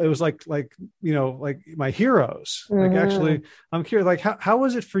it was like my heroes. Like, actually, I'm curious, like, how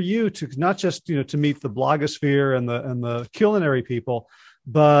was it for you to not just, to meet the blogosphere and the culinary people,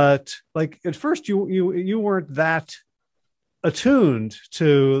 but like at first you weren't that attuned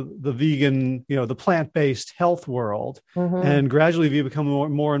to the vegan, the plant-based health world, and gradually you become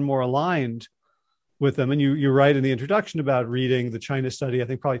more and more aligned with them. And you write in the introduction about reading the China Study, I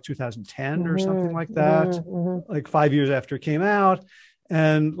think probably 2010 or something like that, like 5 years after it came out.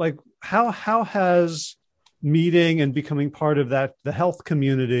 And like, how has meeting and becoming part of that, the health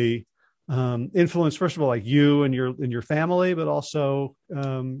community, influence, first of all, like you and your family, but also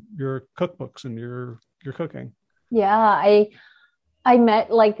your cookbooks and your cooking? Yeah, I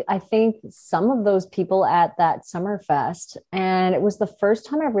met, like, I think some of those people at that Summerfest, and it was the first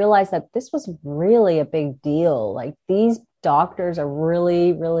time I realized that this was really a big deal. Like, these doctors are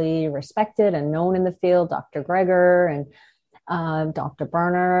really, really respected and known in the field, Dr. Greger and Dr.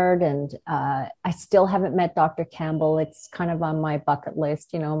 Bernard. And I still haven't met Dr. Campbell. It's kind of on my bucket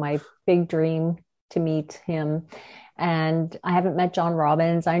list, my big dream to meet him. And I haven't met John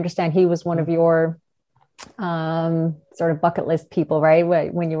Robbins. I understand he was one of your sort of bucket list people, right?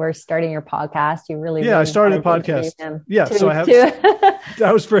 When you were starting your podcast, you really I started the podcast. So I have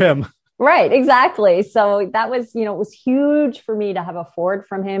that was for him. Right, exactly. So that was, it was huge for me to have a forward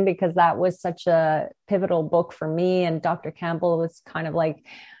from him, because that was such a pivotal book for me. And Dr. Campbell was kind of like,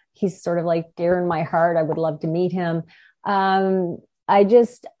 he's sort of like dear in my heart. I would love to meet him.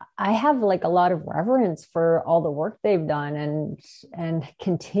 I have like a lot of reverence for all the work they've done and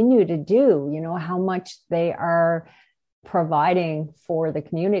continue to do, how much they are providing for the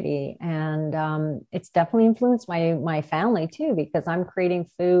community. And it's definitely influenced my family too, because I'm creating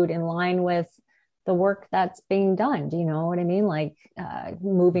food in line with the work that's being done. Do you know what I mean? Like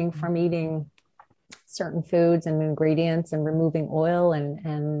moving from eating certain foods and ingredients and removing oil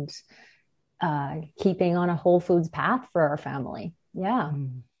and keeping on a whole foods path for our family. Yeah.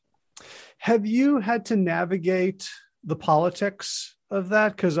 Have you had to navigate the politics of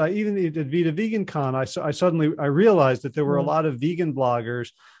that? Because even at Vita Vegan Con, I realized that there were a lot of vegan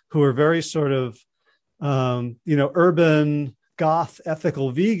bloggers who were very sort of, urban, goth,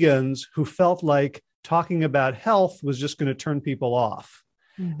 ethical vegans who felt like talking about health was just going to turn people off.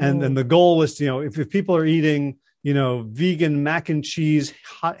 Mm-hmm. And then the goal was, if people are eating, vegan mac and cheese,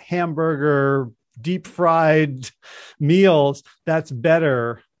 hot hamburger, deep fried meals, that's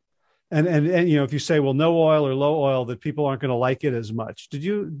better. And if you say, well, no oil or low oil, that people aren't going to like it as much. Did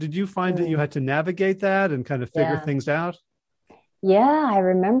you find that you had to navigate that and kind of figure things out? Yeah, I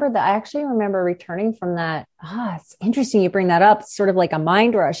remember that. I actually remember returning from that. It's interesting you bring that up. It's sort of like a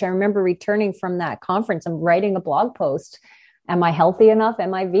mind rush. I remember returning from that conference and writing a blog post. Am I healthy enough?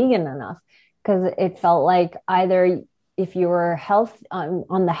 Am I vegan enough? Because it felt like either if you were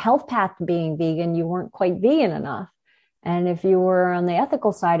on the health path to being vegan, you weren't quite vegan enough. And if you were on the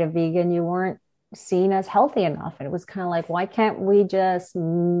ethical side of vegan, you weren't seen as healthy enough. And it was kind of like, why can't we just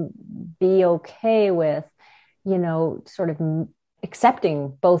be okay with, sort of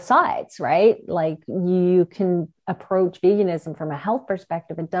accepting both sides, right? Like, you can approach veganism from a health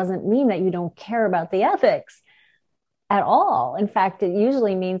perspective. It doesn't mean that you don't care about the ethics at all. In fact, it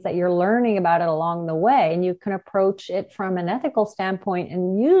usually means that you're learning about it along the way, and you can approach it from an ethical standpoint.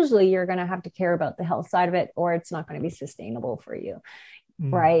 And usually you're going to have to care about the health side of it, or it's not going to be sustainable for you.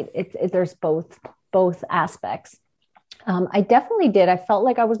 Right. There's both aspects. I definitely did. I felt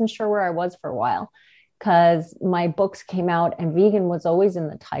like I wasn't sure where I was for a while, because my books came out and vegan was always in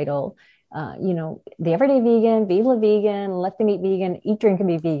the title. The Everyday Vegan, Vive la Vegan, Let Them Eat Vegan, Eat, Drink, and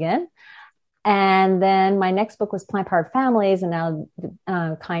Be Vegan. And then my next book was Plant Powered Families, and now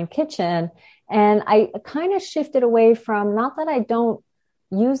Kind Kitchen. And I kind of shifted away from, not that I don't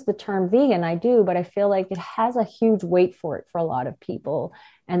use the term vegan, I do, but I feel like it has a huge weight for it for a lot of people.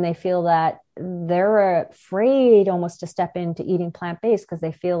 And they feel that they're afraid almost to step into eating plant-based, because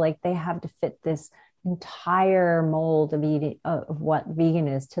they feel like they have to fit this entire mold of eating, of what vegan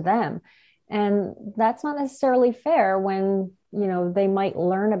is to them. And that's not necessarily fair when, they might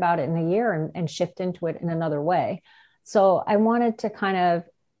learn about it in a year and shift into it in another way. So I wanted to kind of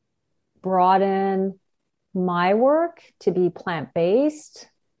broaden my work to be plant-based.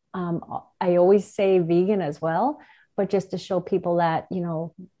 I always say vegan as well, but just to show people that,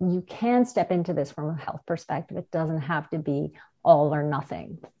 you can step into this from a health perspective. It doesn't have to be all or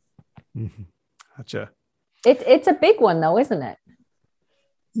nothing. Mm-hmm. Gotcha. It's a big one though, isn't it?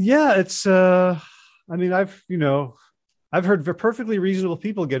 Yeah, it's, I've heard perfectly reasonable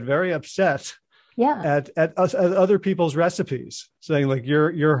people get very upset at other people's recipes, saying like,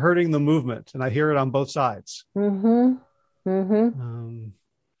 you're hurting the movement. And I hear it on both sides. Mm-hmm. Mm-hmm.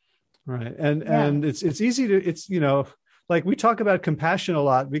 Right. And it's easy to, like, we talk about compassion a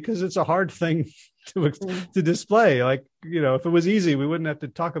lot because it's a hard thing to display. Like, if it was easy, we wouldn't have to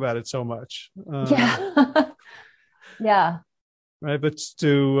talk about it so much. Yeah. Right. But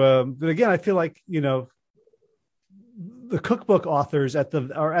again, I feel like, the cookbook authors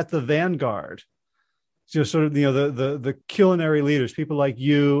are at the vanguard just sort of, the culinary leaders, people like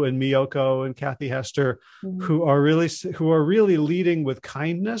you and Miyoko and Kathy Hester, Mm-hmm. who are really leading with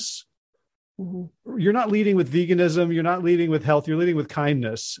kindness. Mm-hmm. You're not leading with veganism. You're not leading with health. You're leading with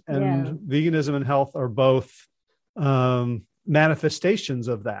kindness. And veganism and health are both manifestations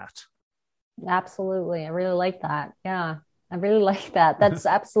of that. Absolutely. I really like that. Yeah, I really like that. That's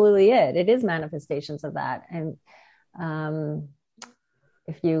absolutely it. It is manifestations of that. And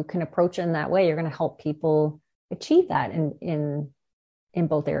if you can approach it in that way, you're going to help people achieve that in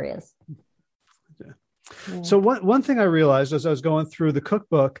both areas. Yeah. So one thing I realized as I was going through the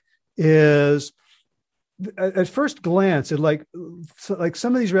cookbook is, at first glance, it like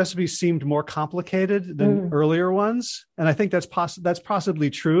some of these recipes seemed more complicated than earlier ones. And I think that's possibly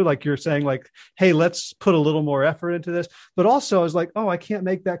true. Like you're saying, like, hey, let's put a little more effort into this. But also I was like, oh, I can't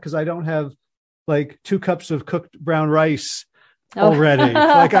make that because I don't have like 2 cups of cooked brown rice already.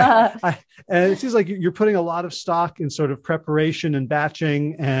 Like and it seems like you're putting a lot of stock in sort of preparation and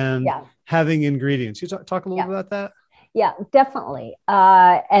batching and having ingredients. You talk a little bit about that? Yeah, definitely.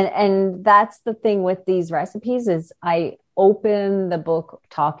 And that's the thing with these recipes is I open the book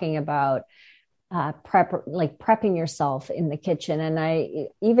talking about prepping yourself in the kitchen. And I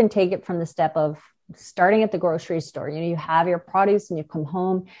even take it from the step of starting at the grocery store. You have your produce and you come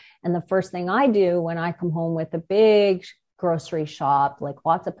home. And the first thing I do when I come home with a big grocery shop, like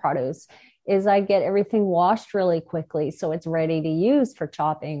lots of produce, is I get everything washed really quickly so it's ready to use for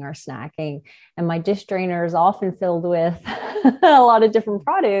chopping or snacking. And my dish drainer is often filled with a lot of different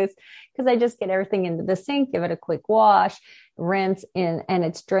produce because I just get everything into the sink, give it a quick wash, rinse in, and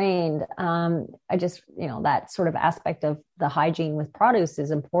it's drained. I just, that sort of aspect of the hygiene with produce is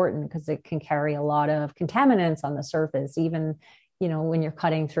important because it can carry a lot of contaminants on the surface, even when you're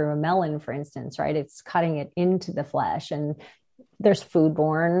cutting through a melon, for instance, right? It's cutting it into the flesh and there's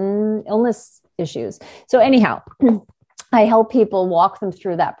foodborne illness issues. So anyhow, I help people walk them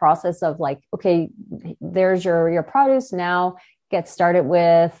through that process of like, okay, there's your produce. Now get started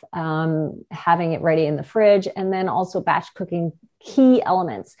with having it ready in the fridge and then also batch cooking key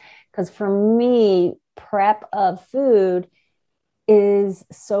elements. Because for me, prep of food is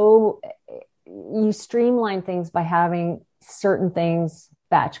so, you streamline things by having certain things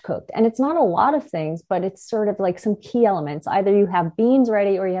batch cooked. And it's not a lot of things, but it's sort of like some key elements. Either you have beans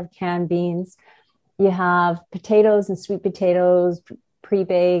ready or you have canned beans. You have potatoes and sweet potatoes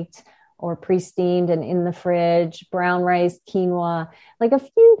pre-baked or pre-steamed and in the fridge, brown rice, quinoa, like a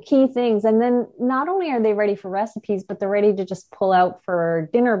few key things. And then not only are they ready for recipes, but they're ready to just pull out for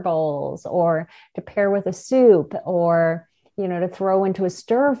dinner bowls or to pair with a soup or, to throw into a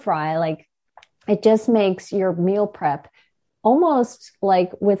stir fry. Like it just makes your meal prep almost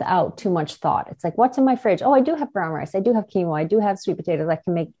like without too much thought. It's like, what's in my fridge? Oh, I do have brown rice. I do have quinoa. I do have sweet potatoes. I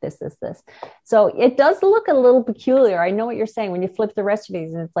can make this. So it does look a little peculiar. I know what you're saying when you flip the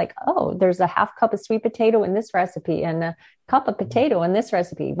recipes and it's like, oh, there's a half cup of sweet potato in this recipe and a cup of potato in this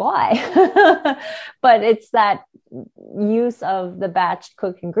recipe. Why? But it's that use of the batch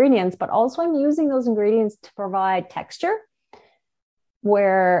cooked ingredients, but also I'm using those ingredients to provide texture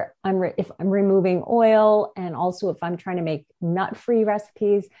where if I'm removing oil and also if I'm trying to make nut-free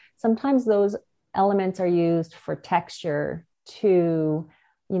recipes, sometimes those elements are used for texture to,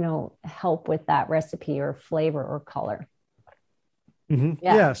 help with that recipe or flavor or color. Mm-hmm.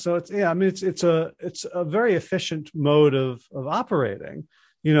 Yeah. So it's a very efficient mode of operating.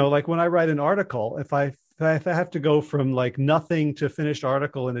 Like when I write an article, if I have to go from like nothing to finished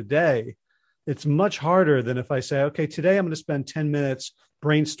article in a day, it's much harder than if I say, okay, today I'm going to spend 10 minutes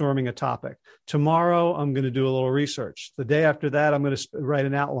brainstorming a topic. Tomorrow, I'm going to do a little research. The day after that, I'm going to write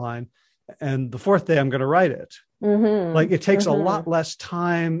an outline. And the fourth day, I'm going to write it. Mm-hmm. Like it takes a lot less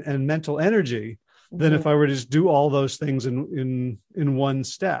time and mental energy than if I were to just do all those things in one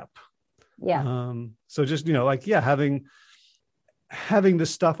step. Yeah. So just, having the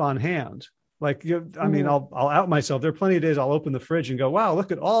stuff on hand. Like, I mean, I'll out myself. There are plenty of days I'll open the fridge and go, wow,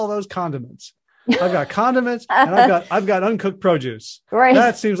 look at all those condiments. I've got condiments and I've got uncooked produce. Right.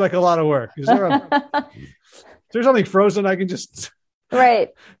 That seems like a lot of work. Is there something frozen I can just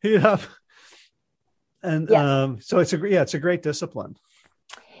heat up? And so it's a great discipline.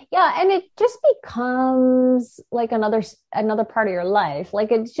 Yeah. And it just becomes like another part of your life.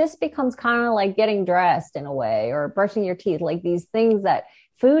 Like it just becomes kind of like getting dressed in a way or brushing your teeth, like these things that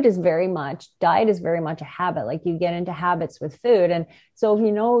diet is very much a habit. Like you get into habits with food. And so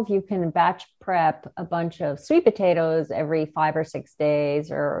if you can batch prep a bunch of sweet potatoes every 5 or 6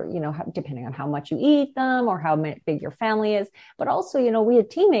 days, or, depending on how much you eat them or how big your family is, but also, we had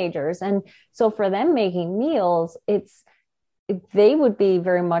teenagers. And so for them making meals, it's they would be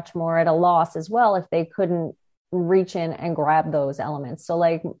very much more at a loss as well if they couldn't reach in and grab those elements. So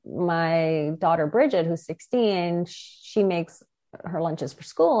like my daughter Bridget, who's 16, she makes her lunches for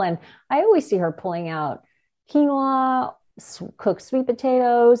school, and I always see her pulling out quinoa, cooked sweet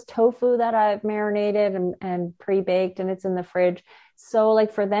potatoes, tofu that I've marinated and pre-baked, and it's in the fridge. So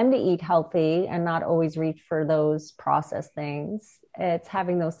like for them to eat healthy and not always reach for those processed things, it's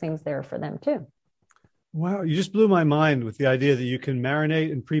having those things there for them too. Wow, you just blew my mind with the idea that you can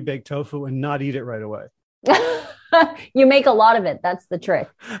marinate and pre-bake tofu and not eat it right away. You make a lot of it. That's the trick.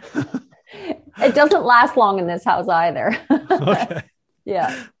 It doesn't last long in this house either. Okay.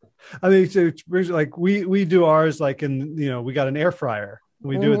 Yeah. I mean, so like we do ours like in, we got an air fryer.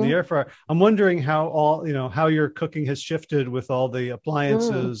 We do it in the air fryer. I'm wondering how how your cooking has shifted with all the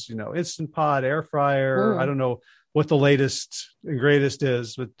appliances, Instant Pot, air fryer. I don't know what the latest and greatest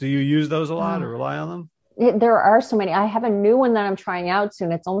is, but do you use those a lot or rely on them? There are so many. I have a new one that I'm trying out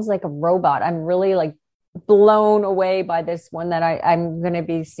soon. It's almost like a robot. I'm really like blown away by this one that I'm going to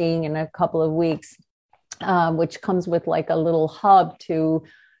be seeing in a couple of weeks, which comes with like a little hub to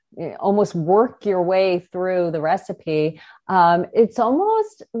almost work your way through the recipe. It's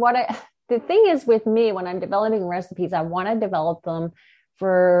almost the thing is with me, when I'm developing recipes, I want to develop them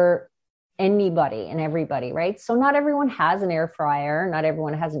for anybody and everybody, right? So not everyone has an air fryer. Not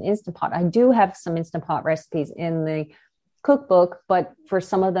everyone has an Instant Pot. I do have some Instant Pot recipes in the cookbook, but for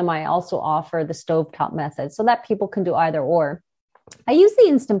some of them, I also offer the stovetop method so that people can do either or. I use the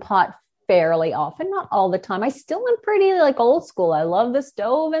Instant Pot fairly often, not all the time. I still am pretty like old school. I love the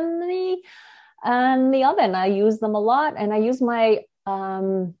stove and the oven. I use them a lot, and I use my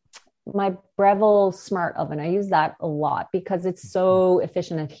my Breville Smart Oven. I use that a lot because it's so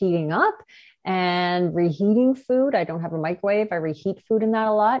efficient at heating up and reheating food. I don't have a microwave. I reheat food in that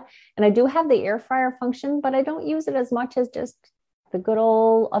a lot. And I do have the air fryer function, but I don't use it as much as just the good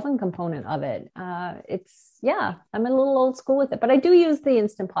old oven component of it. I'm a little old school with it, but I do use the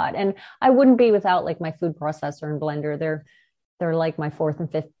Instant Pot, and I wouldn't be without like my food processor and blender. They're like my fourth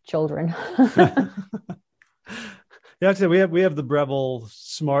and fifth children. Yeah, I'd say we have the Breville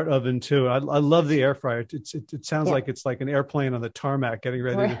Smart Oven too. I love the air fryer. It sounds like it's like an airplane on the tarmac getting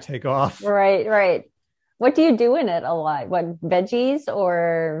ready to take off. Right. What do you do in it a lot? What, veggies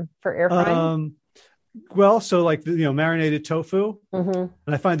or for air frying? Well, so like marinated tofu, Mm-hmm.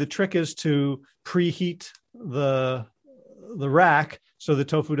 and I find the trick is to preheat the rack so the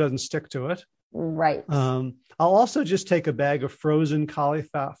tofu doesn't stick to it. Right. I'll also just take a bag of frozen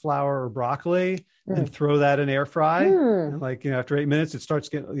cauliflower or broccoli and throw that in air fry. And like, after 8 minutes, it starts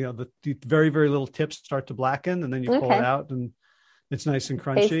getting, the very, very little tips start to blacken, and then you pull it out and it's nice and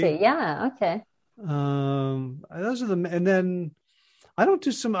crunchy. Tasty. Yeah. Okay. Those are and then I don't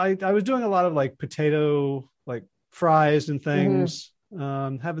do I was doing a lot of like potato, like fries and things.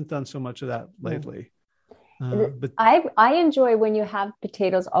 Haven't done so much of that lately. But I enjoy when you have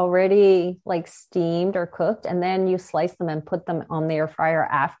potatoes already like steamed or cooked, and then you slice them and put them on the air fryer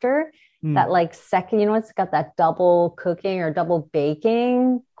after that, like second, it's got that double cooking or double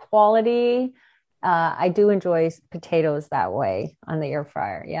baking quality. I do enjoy potatoes that way on the air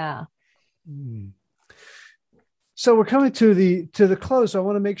fryer. Yeah. So we're coming to the close. So I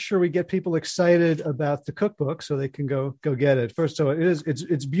want to make sure we get people excited about the cookbook so they can go get it. First, so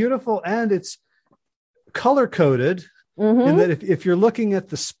it's beautiful, and it's color coded, in that if you're looking at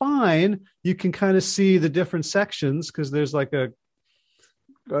the spine, you can kind of see the different sections, because there's like a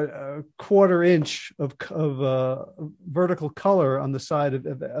quarter inch of vertical color on the side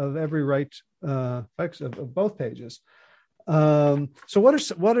of every right of both pages. So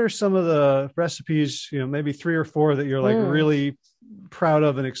what are some of the recipes, maybe 3 or 4 that you're like really proud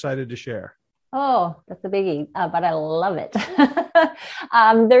of and excited to share? Oh, that's a biggie, but I love it.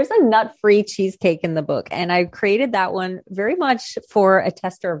 There's a nut-free cheesecake in the book, and I created that one very much for a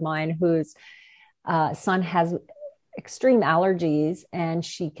tester of mine whose son has extreme allergies, and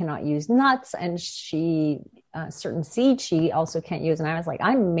she cannot use nuts, and certain seeds she also can't use. And I was like,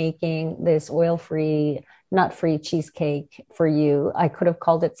 I'm making this oil-free, nut-free cheesecake for you. I could have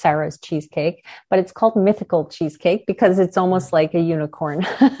called it Sarah's cheesecake, but it's called Mythical Cheesecake because it's almost like a unicorn.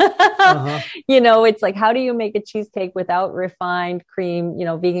 It's like, how do you make a cheesecake without refined cream,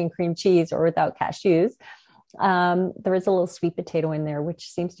 vegan cream cheese, or without cashews? There is a little sweet potato in there, which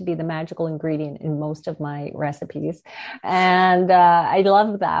seems to be the magical ingredient in most of my recipes. And I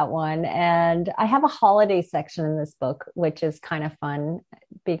love that one. And I have a holiday section in this book, which is kind of fun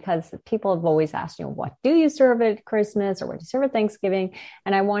because people have always asked, what do you serve at Christmas, or what do you serve at Thanksgiving?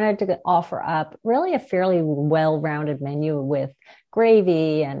 And I wanted to offer up really a fairly well-rounded menu with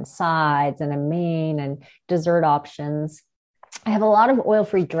gravy and sides and a main and dessert options. I have a lot of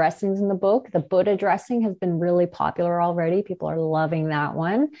oil-free dressings in the book. The Buddha dressing has been really popular already. People are loving that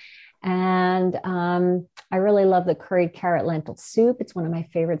one. And I really love the curried carrot lentil soup. It's one of my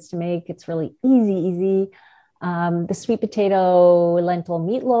favorites to make. It's really easy. The sweet potato lentil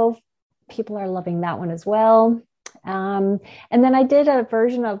meatloaf, people are loving that one as well. And then I did a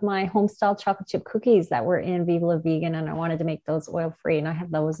version of my home-style chocolate chip cookies that were in Viva La Vegan, and I wanted to make those oil-free, and I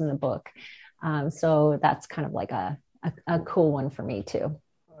have those in the book. So that's kind of like a cool one for me too.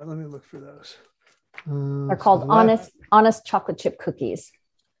 Let me look for those. They're called honest chocolate chip cookies.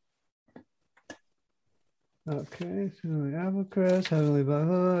 Okay, so apple crust,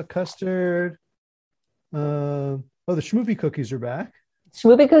 heavenly custard. The Schmoopy cookies are back.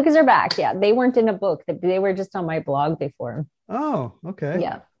 Schmoopy cookies are back. Yeah, they weren't in a book. They were just on my blog before. Oh, okay.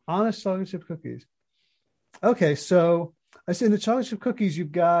 Yeah. Honest chocolate chip cookies. Okay, so I see in the chocolate chip cookies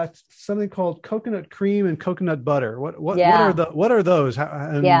you've got something called coconut cream and coconut butter. What are those?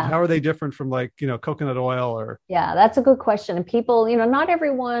 How are they different from coconut oil or? Yeah, that's a good question. And people, not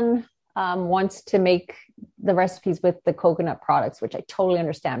everyone wants to make the recipes with the coconut products, which I totally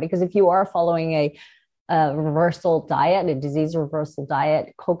understand, because if you are following a reversal diet, a disease reversal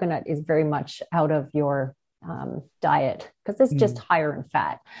diet, coconut is very much out of your diet because it's just higher in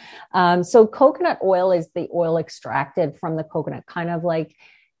fat. So coconut oil is the oil extracted from the coconut, kind of like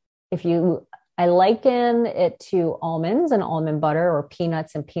I liken it to almonds and almond butter, or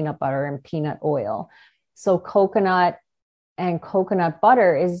peanuts and peanut butter and peanut oil. So coconut and coconut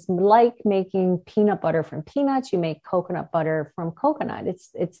butter is like making peanut butter from peanuts. You make coconut butter from coconut.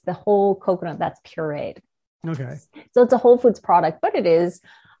 It's the whole coconut that's pureed. Okay. So it's a whole foods product, but it is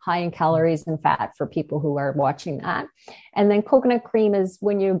high in calories and fat for people who are watching that. And then coconut cream is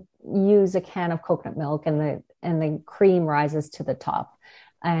when you use a can of coconut milk and the cream rises to the top.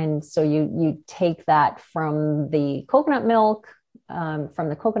 And so you take that from the coconut milk, from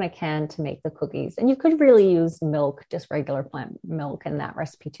the coconut can to make the cookies. And you could really use milk, just regular plant milk in that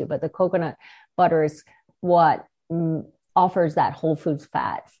recipe too. But the coconut butter is what offers that whole foods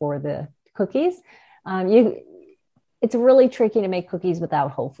fat for the cookies. It's really tricky to make cookies without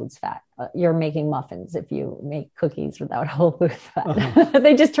whole foods fat. You're making muffins if you make cookies without whole foods fat. Uh-huh.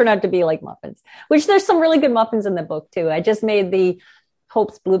 They just turn out to be like muffins, which there's some really good muffins in the book too. I just made the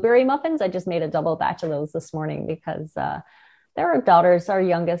Hope's blueberry muffins. I just made a double batch of those this morning because they're our daughters. Our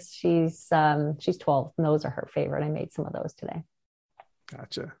youngest, she's 12, and those are her favorite. I made some of those today.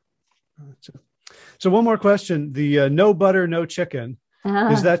 Gotcha. So one more question: the no butter, no chicken.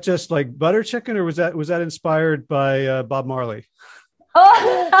 Is that just like butter chicken, or was that inspired by Bob Marley?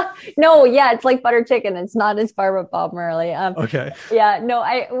 Oh no, yeah, it's like butter chicken. It's not inspired by Bob Marley. Okay. Yeah, no,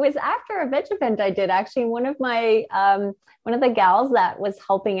 it was after a veg event I did. Actually, one of the gals that was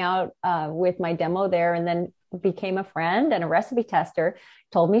helping out with my demo there, and then became a friend and a recipe tester,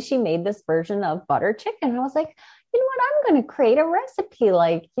 told me she made this version of butter chicken. And I was like, you know what? I'm going to create a recipe.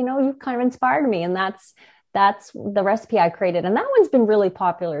 Like, you kind of inspired me, and that's the recipe I created. And that one's been really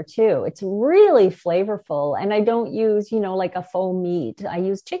popular too. It's really flavorful. And I don't use, like a faux meat. I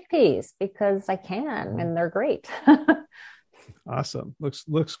use chickpeas because I can, and they're great. Awesome.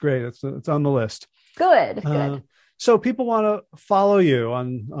 Looks great. It's on the list. Good. So people want to follow you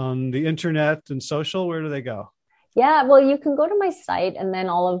on the internet and social. Where do they go? Yeah, well, you can go to my site, and then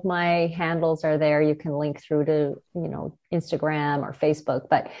all of my handles are there. You can link through to, Instagram or Facebook,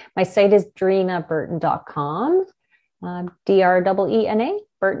 but my site is dreenaburton.com, DREENA,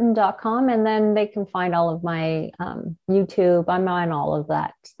 Burton.com. And then they can find all of my YouTube. I'm on all of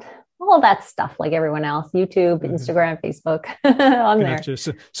that stuff like everyone else, YouTube, Instagram, Facebook on there.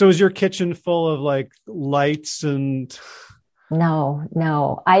 So is your kitchen full of like lights and?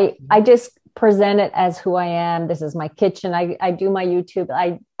 No, I just present it as who I am. This is my kitchen. I do my YouTube.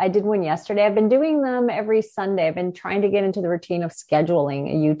 I did one yesterday. I've been doing them every Sunday. I've been trying to get into the routine of scheduling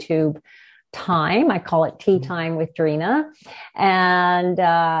a YouTube time. I call it tea time with Dreena. And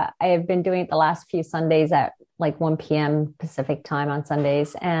I have been doing it the last few Sundays at like 1 p.m. Pacific time on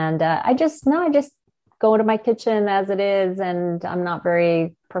Sundays. And I just go to my kitchen as it is. And I'm not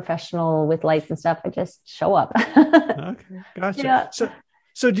very professional with lights and stuff. I just show up. Okay. Gotcha. Yeah.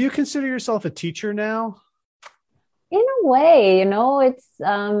 So do you consider yourself a teacher now? In a way,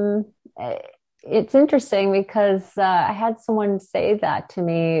 it's interesting because I had someone say that to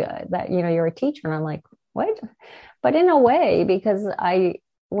me that, you're a teacher. And I'm like, what? But in a way, because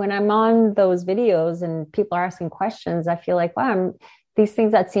when I'm on those videos and people are asking questions, I feel like, wow, these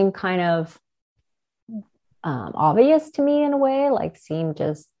things that seem kind of obvious to me in a way, like seem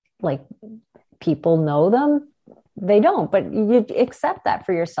just like people know them. they don't, but you accept that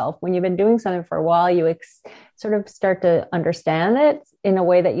for yourself. When you've been doing something for a while, you sort of start to understand it in a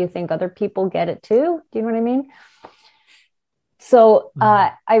way that you think other people get it too. Do you know what I mean? So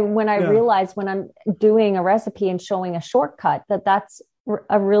when I realized when I'm doing a recipe and showing a shortcut, that's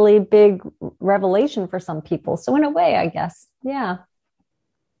a really big revelation for some people. So in a way, I guess, yeah.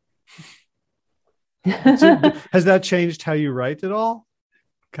 So has that changed how you write at all?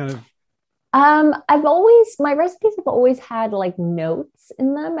 Kind of. My recipes have always had like notes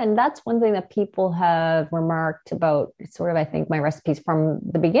in them. And that's one thing that people have remarked about sort of, I think, my recipes from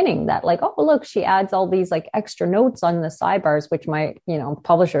the beginning, that like, oh, look, she adds all these like extra notes on the sidebars, which my,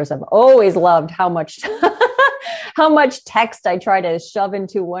 publishers have always loved how much, how much text I try to shove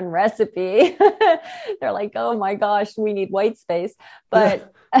into one recipe. They're like, oh my gosh, we need white space.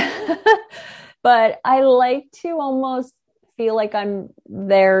 But, but I like to almost feel like I'm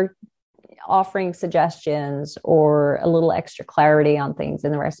there offering suggestions or a little extra clarity on things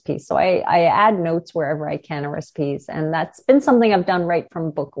in the recipes. So I add notes wherever I can in recipes. And that's been something I've done right from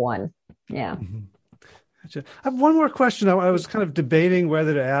book one. Yeah. Mm-hmm. Gotcha. I have one more question. I was kind of debating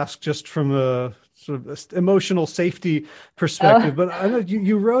whether to ask just from a sort of emotional safety perspective, but I know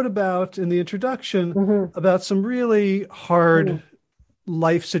you wrote about in the introduction about some really hard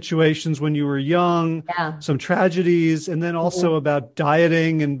life situations when you were young, some tragedies, and then also about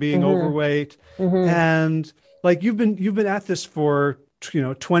dieting and being overweight. And like you've been at this for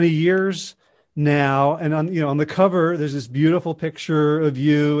 20 years now, and on the cover there's this beautiful picture of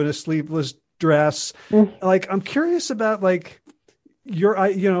you in a sleeveless dress. Like I'm curious about like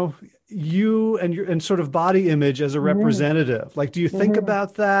you and sort of body image as a representative. Like, do you think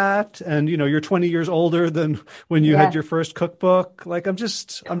about that? And, you're 20 years older than when you had your first cookbook. Like, I'm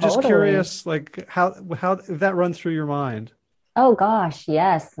just curious, like how if that runs through your mind. Oh gosh,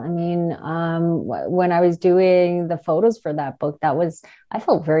 yes. I mean, when I was doing the photos for that book, I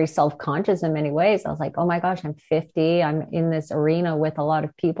felt very self-conscious in many ways. I was like, oh my gosh, I'm 50. I'm in this arena with a lot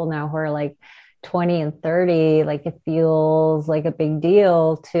of people now who are like 20 and 30. Like it feels like a big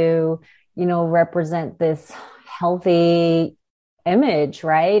deal to, represent this healthy image,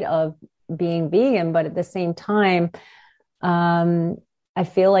 right, of being vegan. But at the same time, I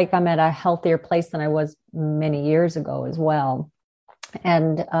feel like I'm at a healthier place than I was many years ago as well.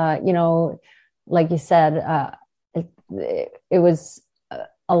 And, like you said, it was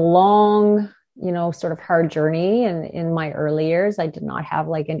a long, sort of hard journey. And in my early years, I did not have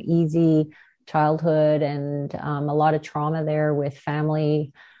like an easy childhood and a lot of trauma there with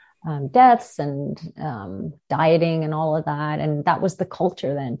family deaths and dieting and all of that. And that was the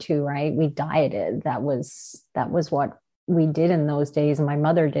culture then too, right? We dieted. That was what we did in those days, and my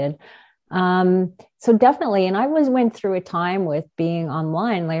mother did. So definitely, and I went through a time with being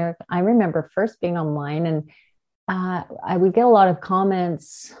online. Like I remember first being online, and I would get a lot of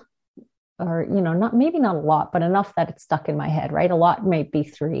comments, or not a lot, but enough that it's stuck in my head. Right, a lot may be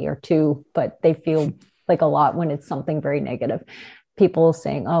 3 or 2, but they feel like a lot when it's something very negative. People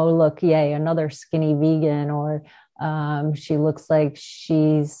saying, "Oh, look, yay, another skinny vegan," or she looks like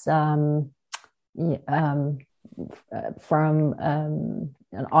she's from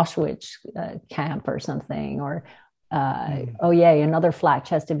an Auschwitz camp or something, or oh yay, another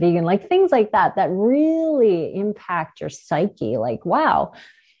flat-chested vegan, like things like that really impact your psyche. Like, wow,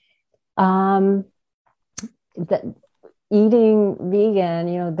 that eating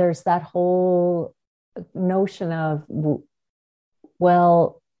vegan, there's that whole notion of,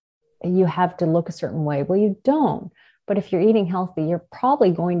 well, you have to look a certain way. Well, you don't. But if you're eating healthy, you're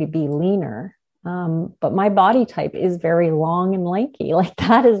probably going to be leaner. But my body type is very long and lanky. Like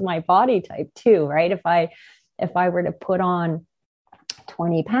that is my body type too, right? If I were to put on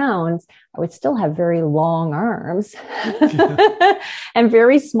 20 pounds, I would still have very long arms and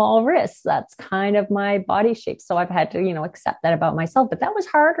very small wrists. That's kind of my body shape. So I've had to, accept that about myself. But that was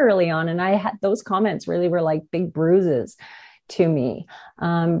hard early on. And I had those comments really were like big bruises to me,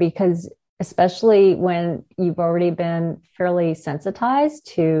 because especially when you've already been fairly sensitized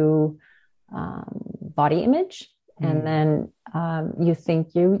to body image, and then you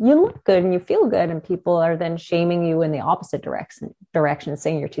think you look good and you feel good, and people are then shaming you in the opposite direction,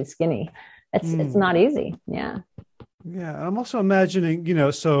 saying you're too skinny. It's not easy. Yeah. I'm also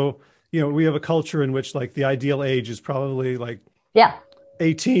imagining, so we have a culture in which like the ideal age is probably like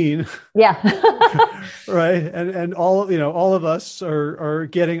 18. Yeah. Right. And all of us are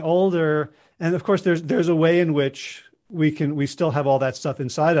getting older. And of course there's a way in which we still have all that stuff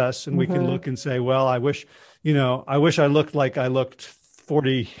inside us, and we can look and say, well, I wish I looked like I looked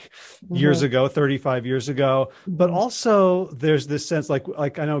 40 years ago, 35 years ago. But also there's this sense like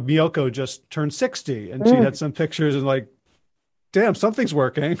I know Miyoko just turned 60 and she had some pictures and like, damn, something's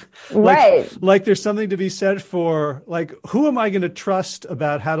working. Right. Like there's something to be said for like, who am I going to trust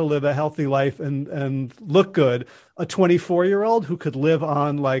about how to live a healthy life and look good? A 24-year-old who could live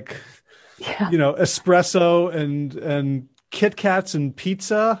on like, espresso and Kit Kats and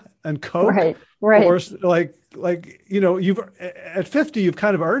pizza and Coke. Right. Or you've at 50, you've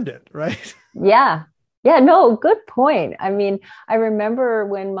kind of earned it, right? Yeah. Yeah, no, good point. I mean, I remember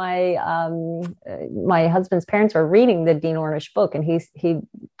when my my husband's parents were reading the Dean Ornish book, and he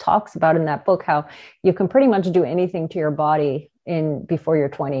talks about in that book how you can pretty much do anything to your body before you're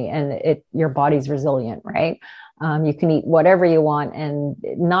 20, and your body's resilient, right? You can eat whatever you want, and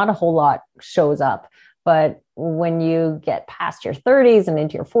not a whole lot shows up. But when you get past your 30s and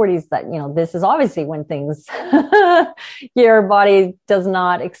into your 40s, that, this is obviously when things, your body does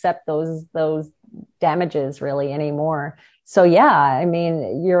not accept those damages really anymore. So yeah, I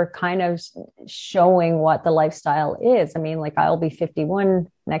mean, you're kind of showing what the lifestyle is. I mean, like I'll be 51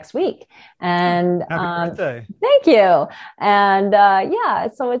 next week, and happy birthday. Thank you. And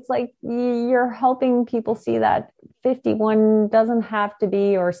so it's like you're helping people see that 51 doesn't have to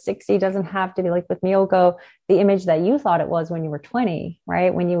be, or 60 doesn't have to be, like with Miyoko, the image that you thought it was when you were 20,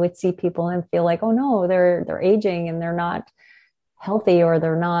 right? When you would see people and feel like, oh no, they're aging and they're not healthy, or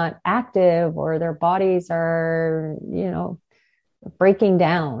they're not active, or their bodies are, breaking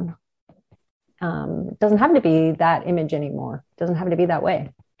down. It doesn't have to be that image anymore. It doesn't have to be that way.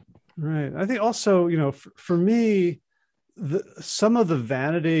 Right. I think also, for me, some of the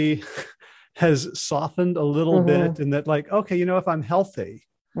vanity has softened a little bit, in that like, okay, if I'm healthy,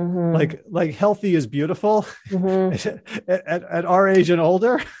 like healthy is beautiful at our age and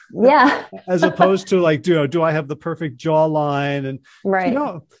older. Yeah. As opposed to like, do I have the perfect jawline? And right.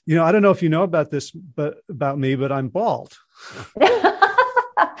 I don't know if you know about this, but about me, but I'm bald.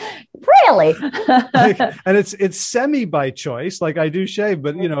 Really? And it's semi by choice. Like I do shave,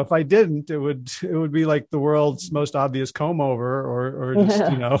 but if I didn't, it would be like the world's most obvious comb over, or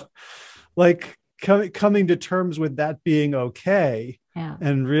just, like coming to terms with that being okay. Yeah.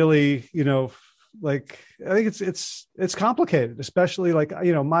 And really, like I think it's complicated, especially like,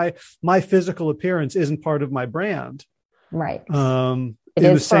 my physical appearance isn't part of my brand. Right. It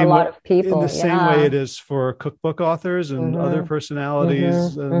is for a lot of people. In the yeah. same way it is for cookbook authors and other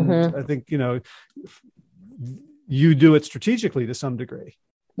personalities. And I think, you do it strategically to some degree.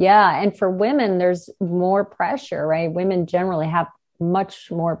 Yeah. And for women, there's more pressure, right? Women generally have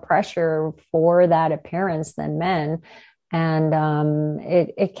much more pressure for that appearance than men. And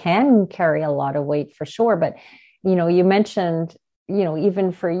it can carry a lot of weight for sure. But, you mentioned,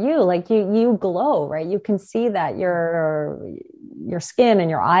 even for you, like you glow, right? You can see that your skin and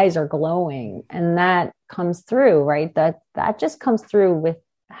your eyes are glowing, and that comes through, right? That just comes through with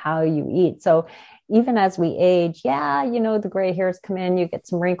how you eat. So even as we age, the gray hairs come in, you get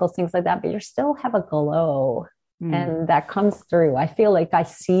some wrinkles, things like that, but you still have a glow. And that comes through. I feel like I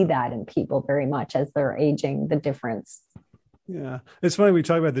see that in people very much as they're aging, the difference. Yeah. It's funny. We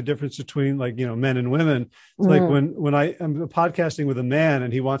talk about the difference between like, men and women. It's like when I'm podcasting with a man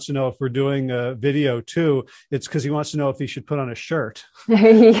and he wants to know if we're doing a video too, it's because he wants to know if he should put on a shirt.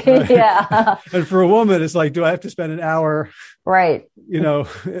 Yeah. And for a woman, it's like, do I have to spend an hour, right,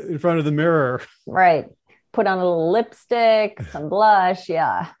 in front of the mirror? Right. Put on a little lipstick, some blush.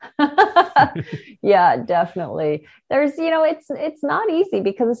 Yeah. Yeah, definitely. There's, it's not easy,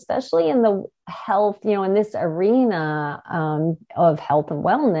 because especially in the health, in this arena of health and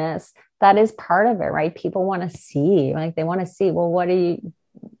wellness, that is part of it, right? People want to see, like they want to see, well, what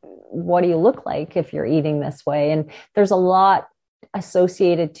do you look like if you're eating this way? And there's a lot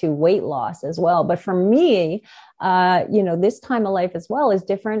associated to weight loss as well. But for me, this time of life as well is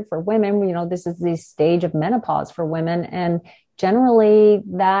different for women. This is the stage of menopause for women. And generally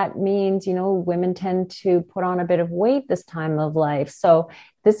that means, women tend to put on a bit of weight this time of life. So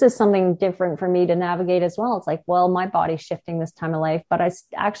this is something different for me to navigate as well. It's like, well, my body's shifting this time of life, but I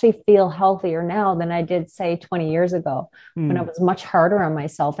actually feel healthier now than I did, say, 20 years ago, when I was much harder on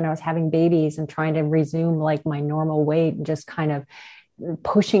myself and I was having babies and trying to resume like my normal weight and just kind of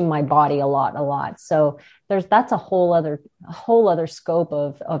pushing my body a lot. So that's a whole other scope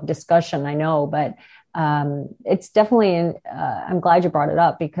of discussion, I know, but it's definitely, I'm glad you brought it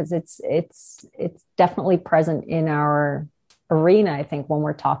up, because it's definitely present in our arena, I think, when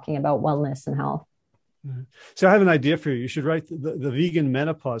we're talking about wellness and health. So I have an idea for you. You should write the vegan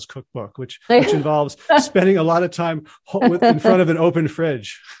menopause cookbook, which involves spending a lot of time in front of an open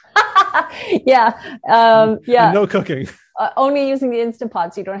fridge. Yeah. And no cooking. only using the Instant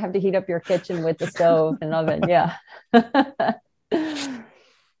Pot, so you don't have to heat up your kitchen with the stove and oven. Yeah.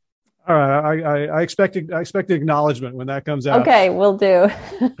 All right, I expect acknowledgement when that comes out. Okay, will do.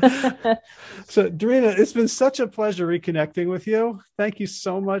 So, Darina, it's been such a pleasure reconnecting with you. Thank you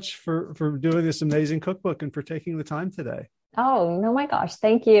so much for doing this amazing cookbook and for taking the time today. Oh, no, my gosh.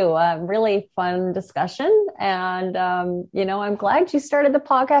 Thank you. Really fun discussion. And, I'm glad you started the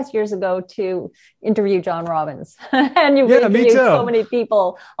podcast years ago to interview John Robbins. And you've interviewed so many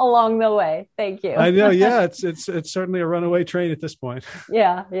people along the way. Thank you. I know. Yeah, it's certainly a runaway train at this point.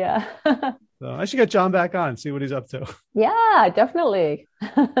 Yeah. So I should get John back on, see what he's up to. Yeah, definitely.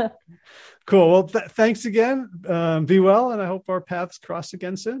 Cool. Well, thanks again. Be well. And I hope our paths cross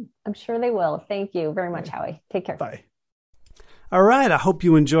again soon. I'm sure they will. Thank you very much, Howie. Take care. Bye. All right. I hope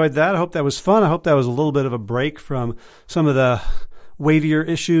you enjoyed that. I hope that was fun. I hope that was a little bit of a break from some of the weightier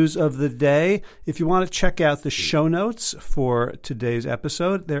issues of the day. If you want to check out the show notes for today's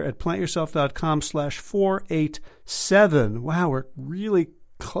episode, they're at plantyourself.com/487. Wow, we're really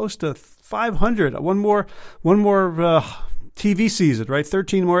close to 500. One more TV season, right?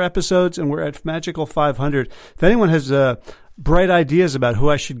 13 more episodes, and we're at magical 500. If anyone has bright ideas about who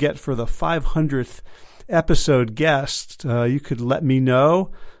I should get for the 500th episode guest, you could let me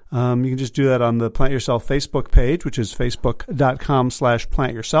know. You can just do that on the Plant Yourself Facebook page, which is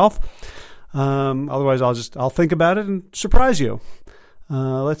facebook.com/plantyourself. Otherwise, I'll think about it and surprise you.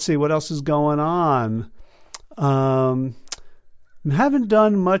 Let's see what else is going on. Haven't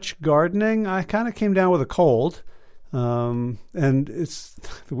done much gardening. I kind of came down with a cold. And it's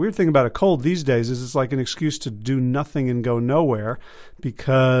the weird thing about a cold these days is it's like an excuse to do nothing and go nowhere,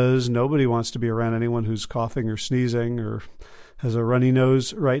 because nobody wants to be around anyone who's coughing or sneezing or has a runny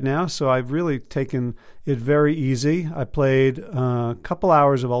nose right now. So I've really taken it very easy. I played a couple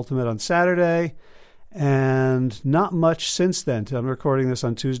hours of Ultimate on Saturday and not much since then. I'm recording this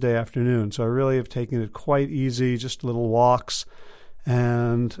on Tuesday afternoon. So I really have taken it quite easy, just little walks.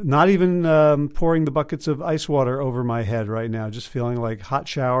 And not even pouring the buckets of ice water over my head right now, just feeling like hot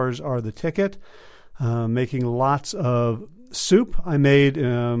showers are the ticket. Making lots of soup. I made,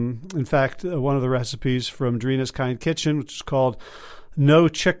 in fact, one of the recipes from Darina's Kind Kitchen, which is called No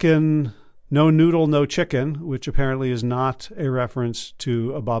Chicken, No Noodle, No Chicken, which apparently is not a reference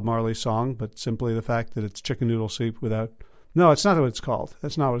to a Bob Marley song, but simply the fact that it's chicken noodle soup without... No, it's not what it's called.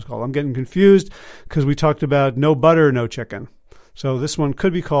 That's not what it's called. I'm getting confused because we talked about no butter, no chicken. So this one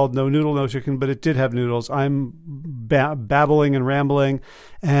could be called No Noodle, No Chicken, but it did have noodles. I'm babbling and rambling,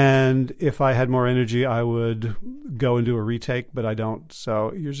 and if I had more energy, I would go and do a retake, but I don't.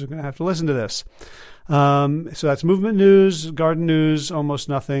 So you're just going to have to listen to this. So that's movement news, garden news. Almost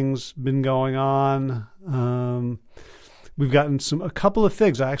nothing's been going on. We've gotten a couple of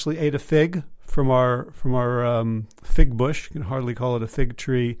figs. I actually ate a fig from our fig bush. You can hardly call it a fig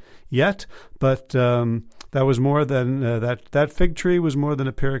tree yet, but that was more than that fig tree was more than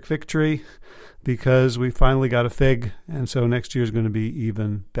a Pyrrhic fig tree, because we finally got a fig, and so next year is going to be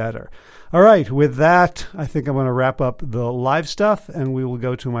even better. All right, with that, I think I'm going to wrap up the live stuff, and we will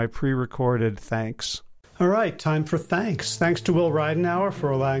go to my pre-recorded thanks. All right, time for thanks. Thanks to Will Ridenauer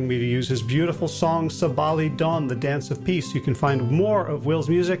for allowing me to use his beautiful song Sabali Dawn, The Dance of Peace. You can find more of Will's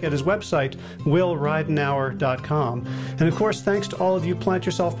music at his website, willridenauer.com. And of course, thanks to all of you Plant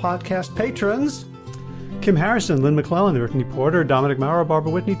Yourself podcast patrons. Kim Harrison, Lynn McClellan, Brittany Porter, Dominic Maurer,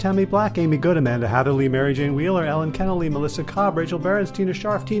 Barbara Whitney, Tammy Black, Amy Good, Amanda Hatherley, Mary Jane Wheeler, Ellen Kennelly, Melissa Cobb, Rachel Behrens, Tina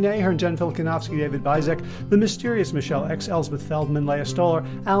Scharf, Tina Ahern, Jen Filkinovsky, David Bizek, The Mysterious Michelle X, Elsbeth Feldman, Leah Stoller,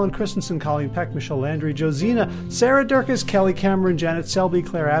 Alan Christensen, Colleen Peck, Michelle Landry, Josina, Sarah Durkis, Kelly Cameron, Janet Selby,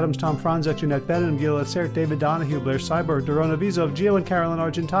 Claire Adams, Tom Franzek, Jeanette Bennett, Gila Cert, David Donahue, Blair Cyborg, Dorona Vizov, Gio and Carolyn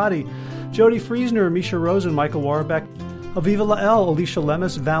Argentati, Jody Friesner, Misha Rosen, Michael Warbeck, Aviva Lael, Alicia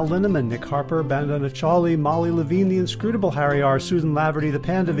Lemus, Val Linneman, Nick Harper, Bandana Charlie, Molly Levine, The Inscrutable Harry R., Susan Laverty, The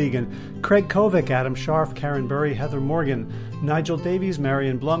Panda Vegan, Craig Kovic, Adam Scharf, Karen Burry, Heather Morgan, Nigel Davies,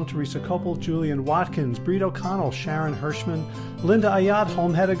 Marion Blum, Teresa Koppel, Julian Watkins, Breed O'Connell, Sharon Hirschman, Linda Ayat,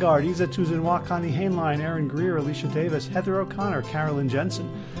 Holm Hedegaard, Isa Tuzinwa, Connie Hainline, Aaron Greer, Alicia Davis, Heather O'Connor, Carolyn Jensen,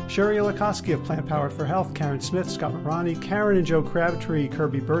 Sherry Olakoski of Plant Powered for Health, Karen Smith, Scott Marani, Karen and Joe Crabtree,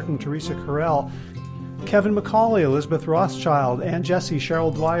 Kirby Burton, Teresa Carell, Kevin McCauley, Elizabeth Rothschild, Ann Jesse,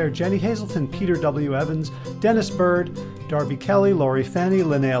 Cheryl Dwyer, Jenny Hazelton, Peter W. Evans, Dennis Bird, Darby Kelly, Lori Fanny,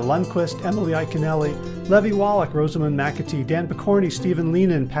 Linnea Lundquist, Emily Iconelli, Levy Wallach, Rosamund McAtee, Dan Picorni, Stephen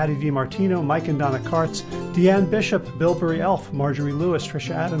Leenan, Patty DiMartino, Mike and Donna Kartz, Deanne Bishop, Bilberry Elf, Marjorie Lewis,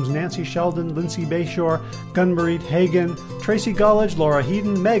 Tricia Adams, Nancy Sheldon, Lindsay Bayshore, Gunmarie Hagan, Tracy Gullidge, Laura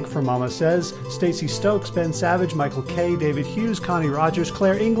Heaton, Meg from Mama Says, Stacey Stokes, Ben Savage, Michael Kay, David Hughes, Connie Rogers,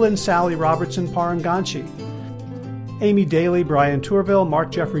 Claire England, Sally Robertson, Paranganchi. Amy Daly, Brian Tourville,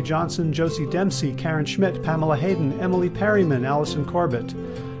 Mark Jeffrey Johnson, Josie Dempsey, Karen Schmidt, Pamela Hayden, Emily Perryman, Allison Corbett,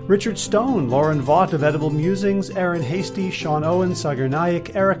 Richard Stone, Lauren Vaught of Edible Musings, Aaron Hasty, Sean Owen, Sagar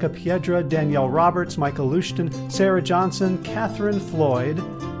Naik, Erica Piedra, Danielle Roberts, Michael Lushton, Sarah Johnson, Catherine Floyd,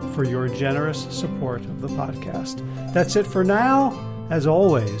 for your generous support of the podcast. That's it for now. As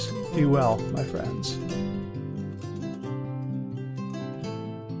always, be well, my friends.